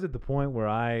 I was at the point where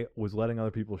I was letting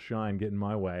other people shine, get in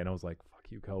my way, and I was like, "Fuck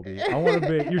you, Kobe! I want to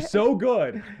be. You're so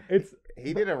good."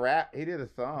 He did a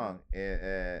song,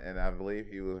 and I believe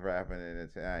he was rapping in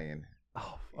Italian.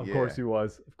 Oh, of course he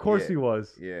was. Of course he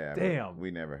was. Yeah. Damn. We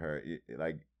never heard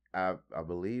I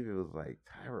believe it was like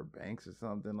Tyra Banks or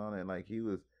something on it. Like he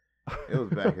was. It was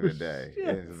back in the day.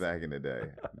 It was back in the day.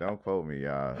 Don't quote me,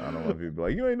 y'all. I don't want people to be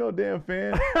like, "You ain't no damn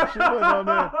fan." She wasn't on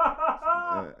there.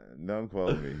 Don't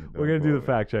quote me. We're going to do the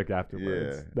fact check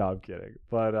afterwards. Yeah. No, I'm kidding.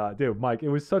 But, dude, Mike, it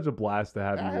was such a blast to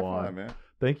have you on. Fun, man.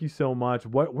 Thank you so much.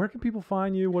 Where can people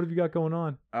find you? What have you got going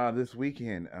on? This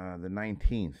weekend, the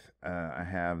 19th, I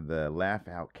have the Laugh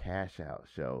Out Cash Out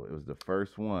show. It was the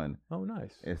first one. Oh,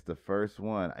 nice. It's the first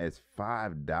one. It's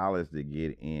 $5 to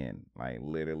get in. Like,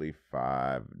 literally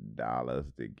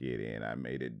 $5 to get in. I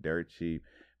made it dirt cheap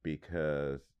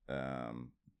because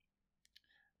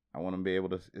I want to be able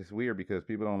to. It's weird because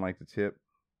people don't like to tip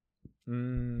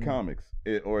comics,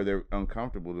 or they're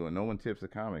uncomfortable doing. No one tips a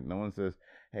comic. No one says,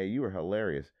 "Hey, you were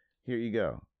hilarious. Here you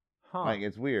go." Like,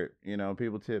 it's weird,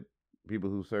 People tip people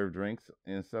who serve drinks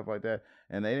and stuff like that,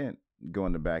 and they didn't go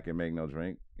in the back and make no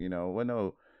drink. Wasn't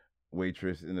no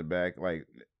waitress in the back like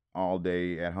all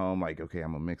day at home. Like, okay,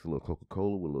 I'm gonna mix a little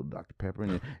Coca-Cola with a little Dr. Pepper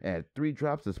and add 3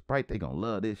 drops of Sprite. They gonna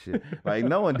love this shit. Like,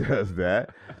 no one does that.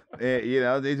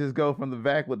 And, they just go from the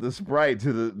back with the Sprite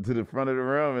to the front of the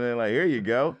room, and they're like, "Here you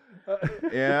go."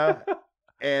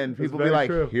 And people be like,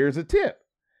 "Here's a tip."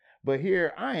 But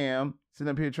here I am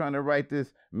sitting up here trying to write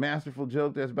this masterful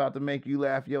joke that's about to make you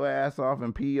laugh your ass off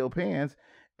and pee your pants.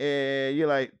 And you're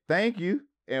like, thank you,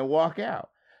 and walk out.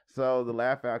 So the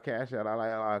laugh out cash out, I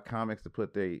like a lot of comics to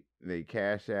put they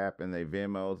cash app and they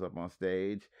Venmos up on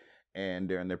stage. And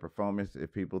during their performance,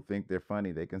 if people think they're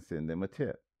funny, they can send them a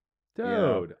tip. Dude, You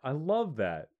know? I love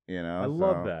that. I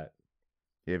love that.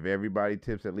 If everybody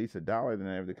tips at least $1,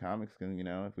 then the comics can,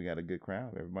 if we got a good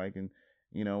crowd, everybody can,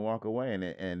 walk away.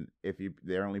 And if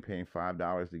they're only paying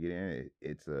 $5 to get in,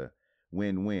 it's a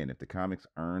win-win. If the comics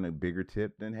earn a bigger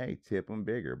tip, then hey, tip them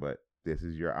bigger. But this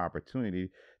is your opportunity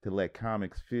to let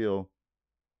comics feel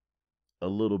a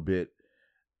little bit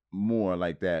more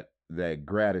like that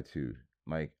gratitude.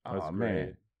 Like, That's oh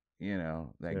great. man,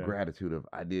 that gratitude of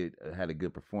I had a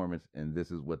good performance, and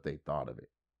this is what they thought of it.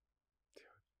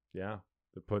 Yeah,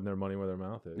 they're putting their money where their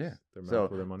mouth is. Yeah, Their mouth so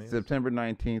where their money is. September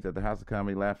 19th at the House of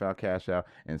Comedy, Laugh Out, Cash Out,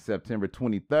 and September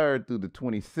 23rd through the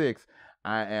 26th,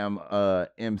 I am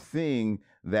emceeing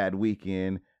that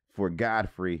weekend for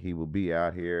Godfrey. He will be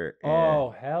out here.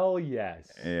 Oh, hell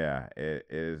yes. Yeah, it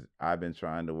is. I've been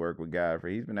trying to work with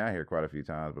Godfrey. He's been out here quite a few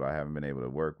times, but I haven't been able to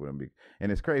work with him.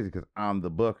 And it's crazy because I'm the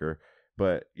booker.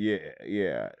 But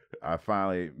yeah, I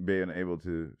finally been able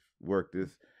to work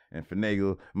this and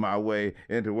finagle my way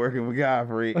into working with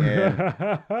Godfrey. And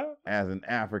as an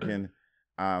African,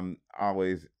 I'm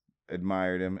always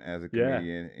admired him as a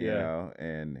comedian, you know,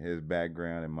 and his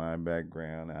background and my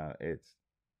background.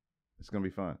 It's gonna be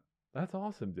fun. That's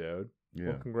awesome, dude. Yeah.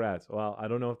 Well, congrats. Well, I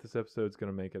don't know if this episode's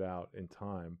gonna make it out in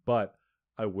time, but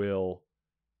I will.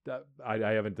 I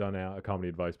haven't done a comedy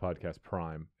advice podcast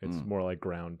Prime. It's more like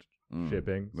ground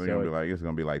shipping. So it's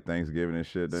gonna be like Thanksgiving and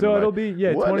shit. So it'll be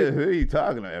who are you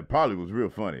talking about? It probably was real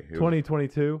funny.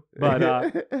 2022, but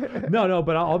no,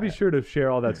 but I'll be sure to share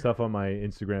all that stuff on my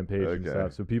Instagram page and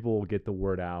stuff, so people will get the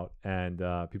word out and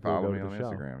people follow will go me to the on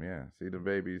show. Instagram. Yeah, see the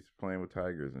babies playing with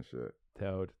tigers and shit.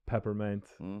 Toad, peppermint,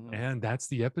 Mm-hmm. and that's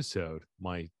the episode.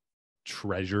 My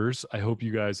treasures. I hope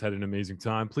you guys had an amazing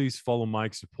time. Please follow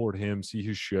Mike, support him, see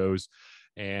his shows.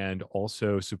 And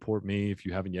also support me. If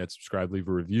you haven't yet, subscribe, leave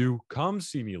a review. Come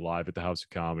see me live at the House of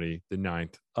Comedy the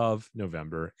 9th of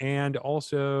November. And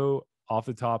also Off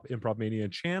the Top Improv Mania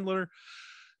in Chandler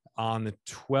on the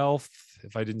 12th,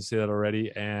 if I didn't say that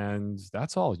already. And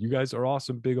that's all. You guys are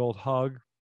awesome. Big old hug,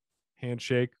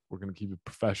 handshake. We're going to keep it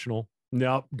professional.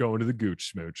 Nope, going to the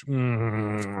gooch smooch.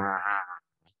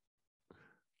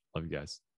 Love you guys.